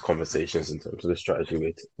just those conversations in terms of the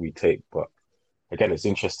strategy we take. But again, it's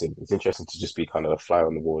interesting. It's interesting to just be kind of a fly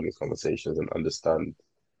on the wall in these conversations and understand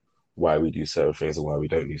why we do certain things and why we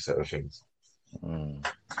don't do certain things. mm,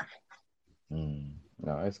 mm.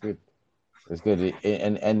 No, it's good. It's good.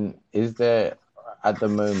 And is there at the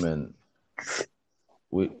moment,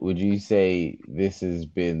 would you say this has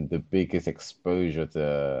been the biggest exposure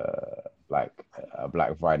to like a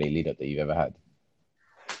Black Friday lead up that you've ever had?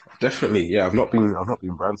 Definitely, yeah. I've not been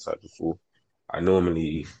brand side before. I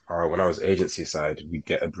normally, when I was agency side, we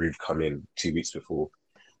get a brief come in 2 weeks before.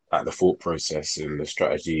 Like the thought process and the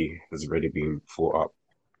strategy has already been thought up,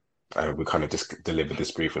 and we kind of just deliver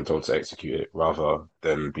this brief and told to execute it, rather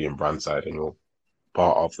than being brand side and you're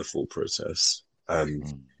part of the thought process. And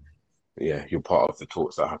Mm. yeah, you're part of the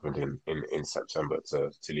talks that happened in September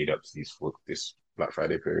to lead up to this Black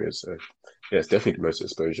Friday period. So yeah, it's definitely the most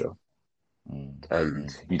exposure. Mm. And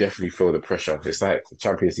Mm. you definitely feel the pressure. It's like the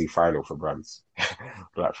Champions League final for brands.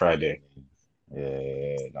 Black Friday.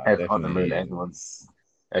 Yeah, no, it Head on the definitely moon, is.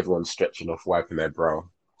 everyone's stretching off, wiping their brow,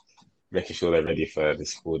 making sure they're ready for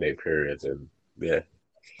this 4 day period. And yeah,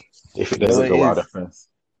 if it You know doesn't what it go out is? at first,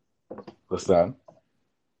 what's Go that? on.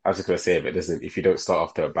 I was just gonna say, if it doesn't, if you don't start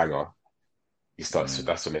off to a banger, you start. Mm.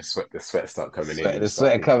 That's when the sweat start coming in, and you The start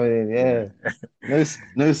sweat thinking, coming in, yeah, yeah.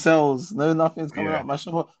 No sales, no nothing's coming yeah, up. My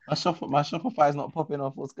Shopify is not popping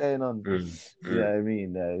off. What's going on? mm, You know mm, what I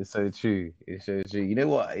mean? It's so true. It's so true. You know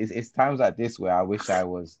what? It's times like this where I wish I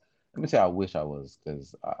was. Let me say I wish I was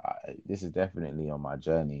because this is definitely on my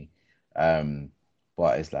journey. Um,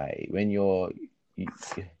 but it's like you, when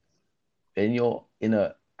you're in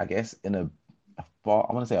a, I guess in I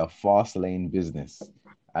want to say a fast lane business,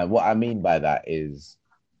 and what I mean by that is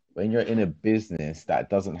when you're in a business that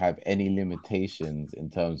doesn't have any limitations in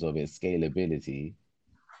terms of its scalability.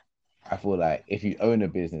 I feel like if you own a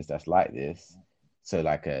business that's like this, so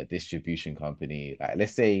like a distribution company, like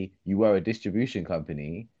let's say you were a distribution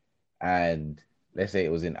company and let's say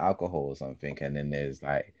it was in alcohol or something, and then there's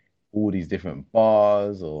like all these different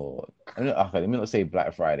bars or okay, let me not say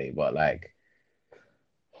Black Friday, but like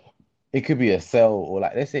it could be a sale or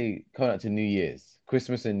like let's say coming up to New Year's,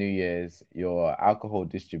 Christmas and New Year's, your alcohol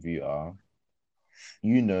distributor,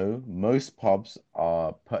 most pubs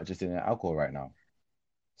are purchasing their alcohol right now.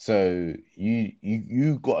 So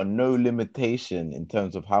you got a no limitation in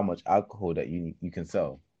terms of how much alcohol that you can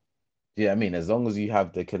sell. Do you know what I mean? As long as you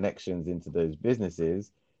have the connections into those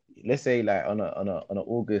businesses, let's say like on a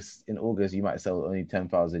August in August you might sell only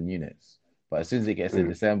 10,000 units, but as soon as it gets to mm,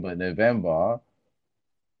 December, November,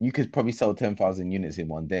 you could probably sell 10,000 units in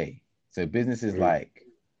one day. So businesses mm, like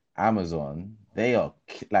Amazon, they are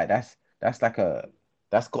like that's like a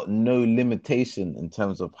that's got no limitation in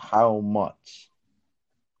terms of how much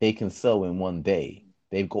they can sell in one day.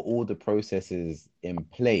 They've got all the processes in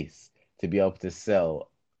place to be able to sell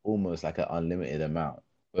almost like an unlimited amount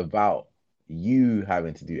without you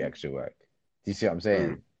having to do extra work. Do you see what I'm saying?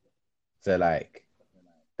 mm, So like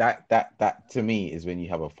that to me is when you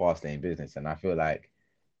have a fast lane business. And I feel like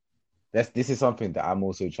this is something that I'm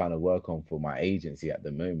also trying to work on for my agency at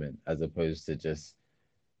the moment, as opposed to just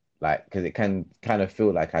like because it can kind of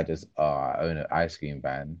feel like I own an ice cream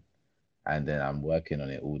van and then I'm working on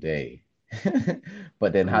it all day.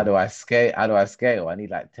 But then how mm. do I scale? How do I scale? I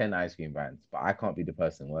need like 10 ice cream brands, but I can't be the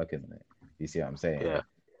person working on it. You see what I'm saying? Yeah,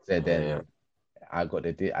 So yeah, yeah. then I got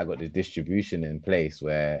the distribution in place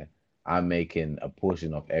where I'm making a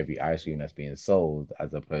portion of every ice cream that's being sold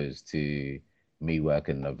as opposed to me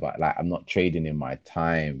working like I'm not trading in my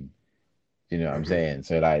time. Do you know what I'm Hmm. saying?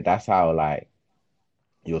 So like that's how like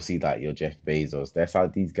you'll see like your Jeff Bezos. That's how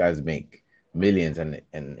these guys make millions, and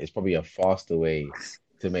it's probably a faster way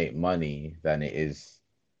to make money than it is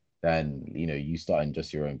than you starting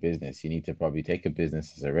just your own business. You need to probably take a business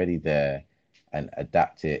that's already there and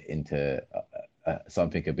adapt it into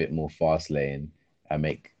something a bit more fast lane and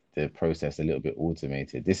make the process a little bit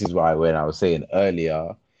automated. This is why when I was saying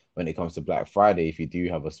earlier, when it comes to Black Friday, if you do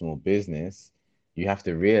have a small business, you have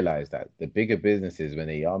to realize that the bigger businesses, when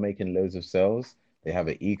they are making loads of sales, they have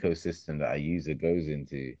an ecosystem that a user goes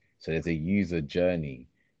into. So there's a user journey.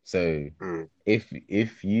 So Mm,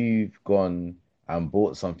 if you've gone and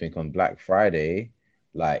bought something on Black Friday,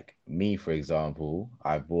 like me, for example,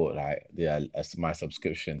 I bought like my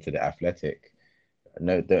subscription to the Athletic.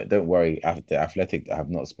 No, don't worry. The Athletic have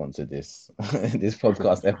not sponsored this this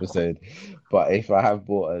podcast episode, but if I have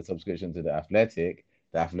bought a subscription to the Athletic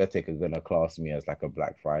are gonna class me as like a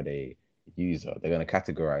Black Friday user. They're gonna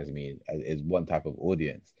categorize me as one type of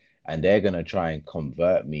audience, and they're gonna try and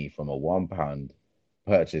convert me from a £1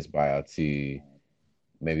 purchase buyer to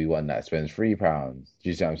maybe one that spends £3. Do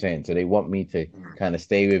you see what I'm saying? So they want me to mm, kind of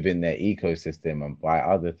stay within their ecosystem and buy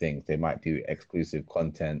other things. They might do exclusive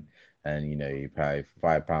content and you pay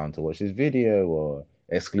 £5 to watch this video or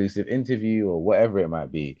exclusive interview or whatever it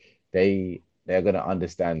might be. They're gonna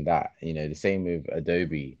understand that. The same with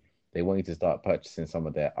Adobe. they want you to start purchasing some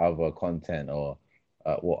of their other content or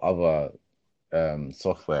other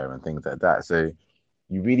software and things like that. So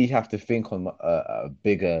you really have to think on a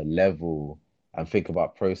bigger level and think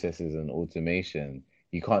about processes and automation.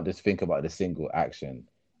 You can't just think about the single action.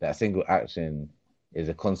 That single action is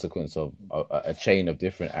a consequence of a chain of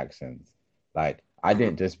different actions. Like I Mhm.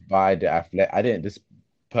 didn't just buy the athletic, I didn't just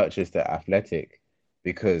purchase the athletic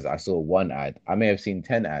because I saw one ad. I may have seen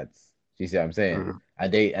 10 ads. Do you see what I'm saying? Mhm.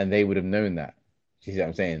 And they would have known that. Do you see what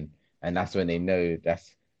I'm saying? And that's when they know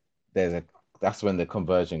there's a that's when the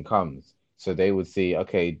conversion comes. So they would see,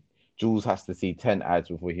 okay, Jules has to see 10 ads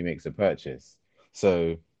before he makes a purchase.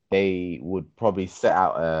 So they would probably set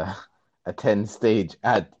out a 10 stage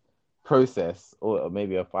ad process or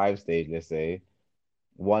maybe a 5 stage, let's say.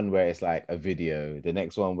 One where it's like a video, the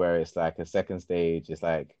next one where it's like a second stage, it's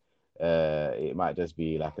like it might just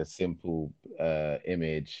be like a simple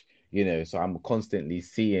image, so I'm constantly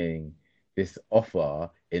seeing this offer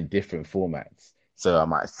in different formats. So I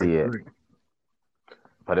might A see it. great,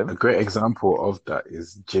 a Pardon? great example of that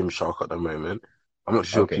is Gymshark at the moment. I'm not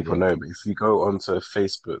sure if Okay, people yeah. know, but if you go onto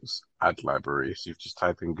Facebook's ad library, so you just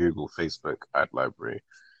type in Google Facebook ad library,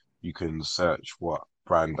 you can search what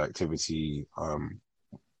brand activity,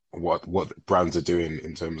 what brands are doing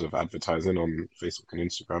in terms of advertising on Facebook and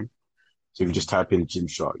Instagram. So if you just Hmm. type in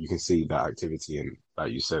Gymshark, you can see that activity, and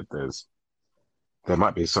like you said, there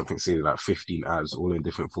might be something silly like 15 ads, all in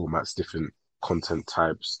different formats, different content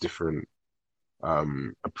types, different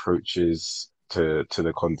approaches to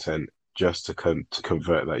the content just to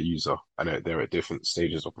convert that user. And they're at different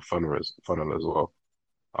stages of the funnel as well.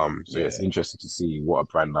 So yeah, it's Yeah. interesting to see what a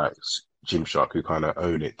brand like Gymshark, who kind of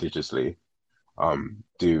own it digitally,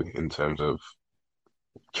 do in terms of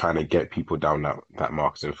trying to get people down that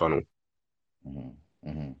marketing funnel. Hmm.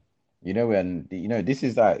 Hmm. And this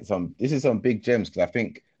is some big gems because I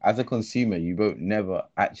think as a consumer, you won't never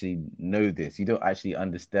actually know this. You don't actually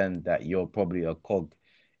understand that you're probably a cog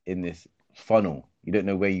in this funnel. You don't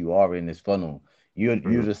know where you are in this funnel. You're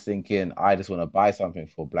Mm, just thinking, I just want to buy something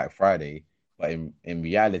for Black Friday, but in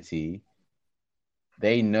reality,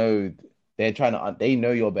 they know they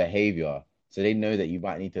know your behavior, so they know that you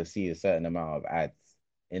might need to see a certain amount of ads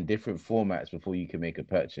in different formats before you can make a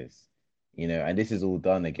purchase. And this is all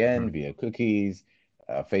done again mhm, via cookies.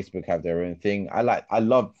 Facebook have their own thing. I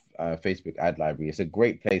love Facebook ad library. It's a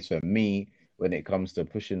great place for me when it comes to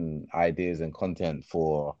pushing ideas and content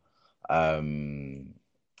for um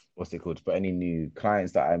what's it called, for any new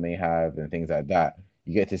clients that I may have and things like that.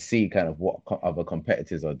 You get to see kind of what other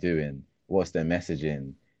competitors are doing, what's their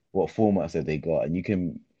messaging, what formats have they got, and you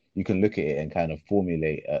can look at it and kind of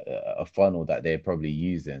formulate a funnel that they're probably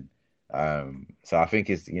using. So I think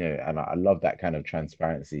and I love that kind of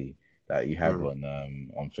transparency that you have mm.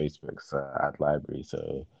 on Facebook's ad library.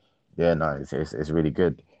 So yeah, no, it's really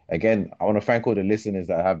good. Again, I want to thank all the listeners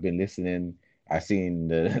that have been listening. I've seen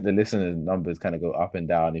the listener numbers kind of go up and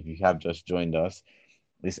down. If you have just joined us,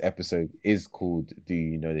 this episode is called Do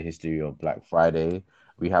You Know the History of Black Friday?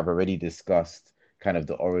 We have already discussed kind of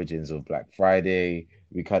the origins of Black Friday.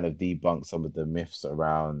 We kind of debunked some of the myths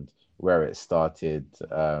around where it started.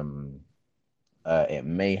 It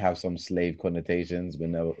may have some slave connotations. We're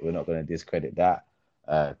not going to discredit that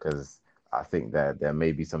because I think that there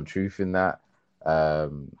may be some truth in that.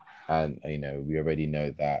 Um, and we already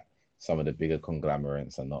know that some of the bigger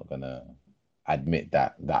conglomerates are not going to admit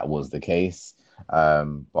that that was the case.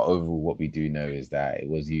 But overall, what we do know is that it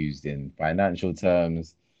was used in financial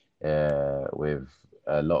terms, with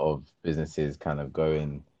a lot of businesses kind of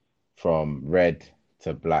going from red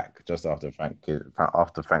to black just after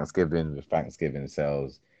Thanksgiving, with Thanksgiving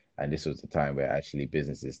sales, and this was the time where actually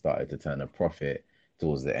businesses started to turn a profit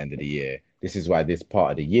towards the end of the year. This is why this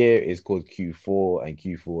part of the year is called Q4, and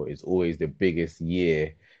Q4 is always the biggest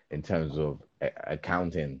year in terms of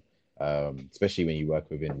accounting, especially when you work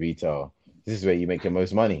within retail. This is where you make the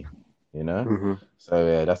most money, you know. Hmm. So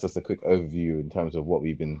yeah, that's just a quick overview in terms of what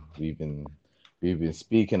we've been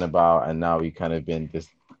speaking about, and now we kind of been just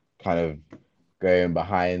kind of going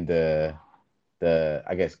behind the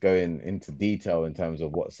I guess going into detail in terms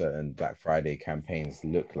of what certain Black Friday campaigns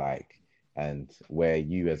look like and where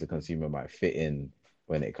you as a consumer might fit in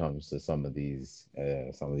when it comes to some of these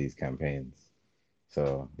campaigns.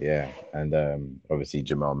 So yeah, and obviously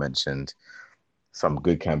Jamal mentioned some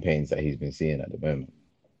good campaigns that he's been seeing at the moment.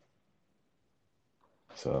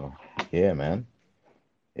 So yeah, man.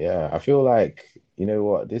 Yeah, I feel like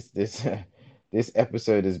what this this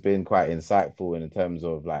episode has been quite insightful in terms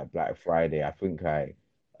of like Black Friday. I think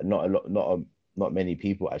not a lot, not many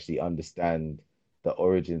people actually understand the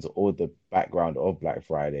origins or the background of Black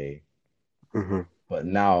Friday. Hmm. but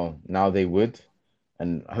now they would,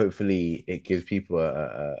 and hopefully it gives people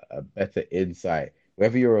a better insight,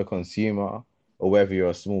 whether you're a consumer or whether you're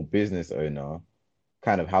a small business owner,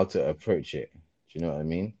 kind of how to approach it. Do you know what I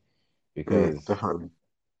mean? Because Definitely.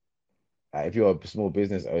 if you're a small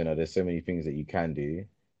business owner, there's so many things that you can do,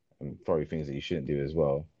 and probably things that you shouldn't do as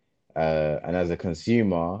well. And as a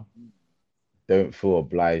consumer, don't feel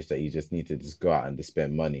obliged that you just need to just go out and just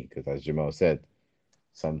spend money. Because as Jamal said,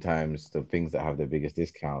 sometimes the things that have the biggest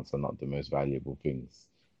discounts are not the most valuable things,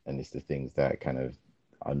 and it's the things that kind of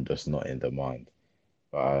are just not in demand.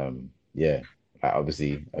 But yeah, like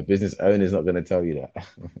obviously a business owner is not going to tell you that.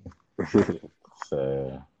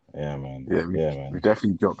 So yeah, man, Yeah, yeah, we've man.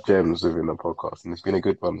 definitely dropped gems within the podcast, and it's been a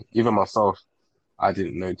good one. Even myself, I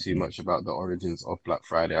didn't know too Mm, much about the origins of Black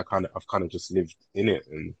Friday. I've kind of just lived in it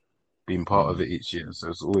and been part of mm, it each year. So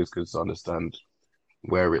it's always good to understand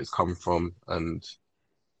where it's come from and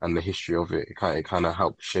the history of it. It kind of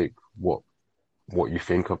helps shape what you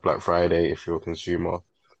think of Black Friday if you're a consumer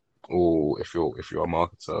or if you're a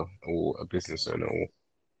marketer or a business owner or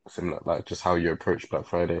something like that. Just how you approach Black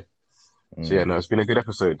Friday. So yeah, mm. no, it's been a good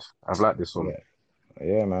episode. I've liked this one. Yeah,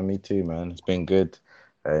 yeah, man. Me too, man. It's been good.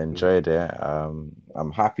 I Mm. enjoyed it.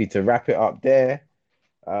 I'm happy to wrap it up there.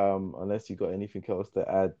 Unless you got anything else to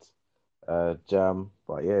add, Jam.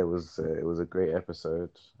 But yeah, it was a great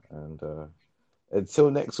episode, and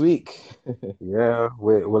until next week. Yeah,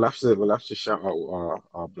 we'll have to shout out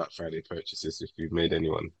our Black Friday purchases if we've made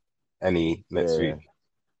any next week, Yeah,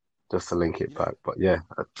 just to link it back. But yeah,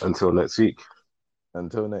 until next week.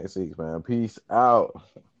 until next week, man. Peace out.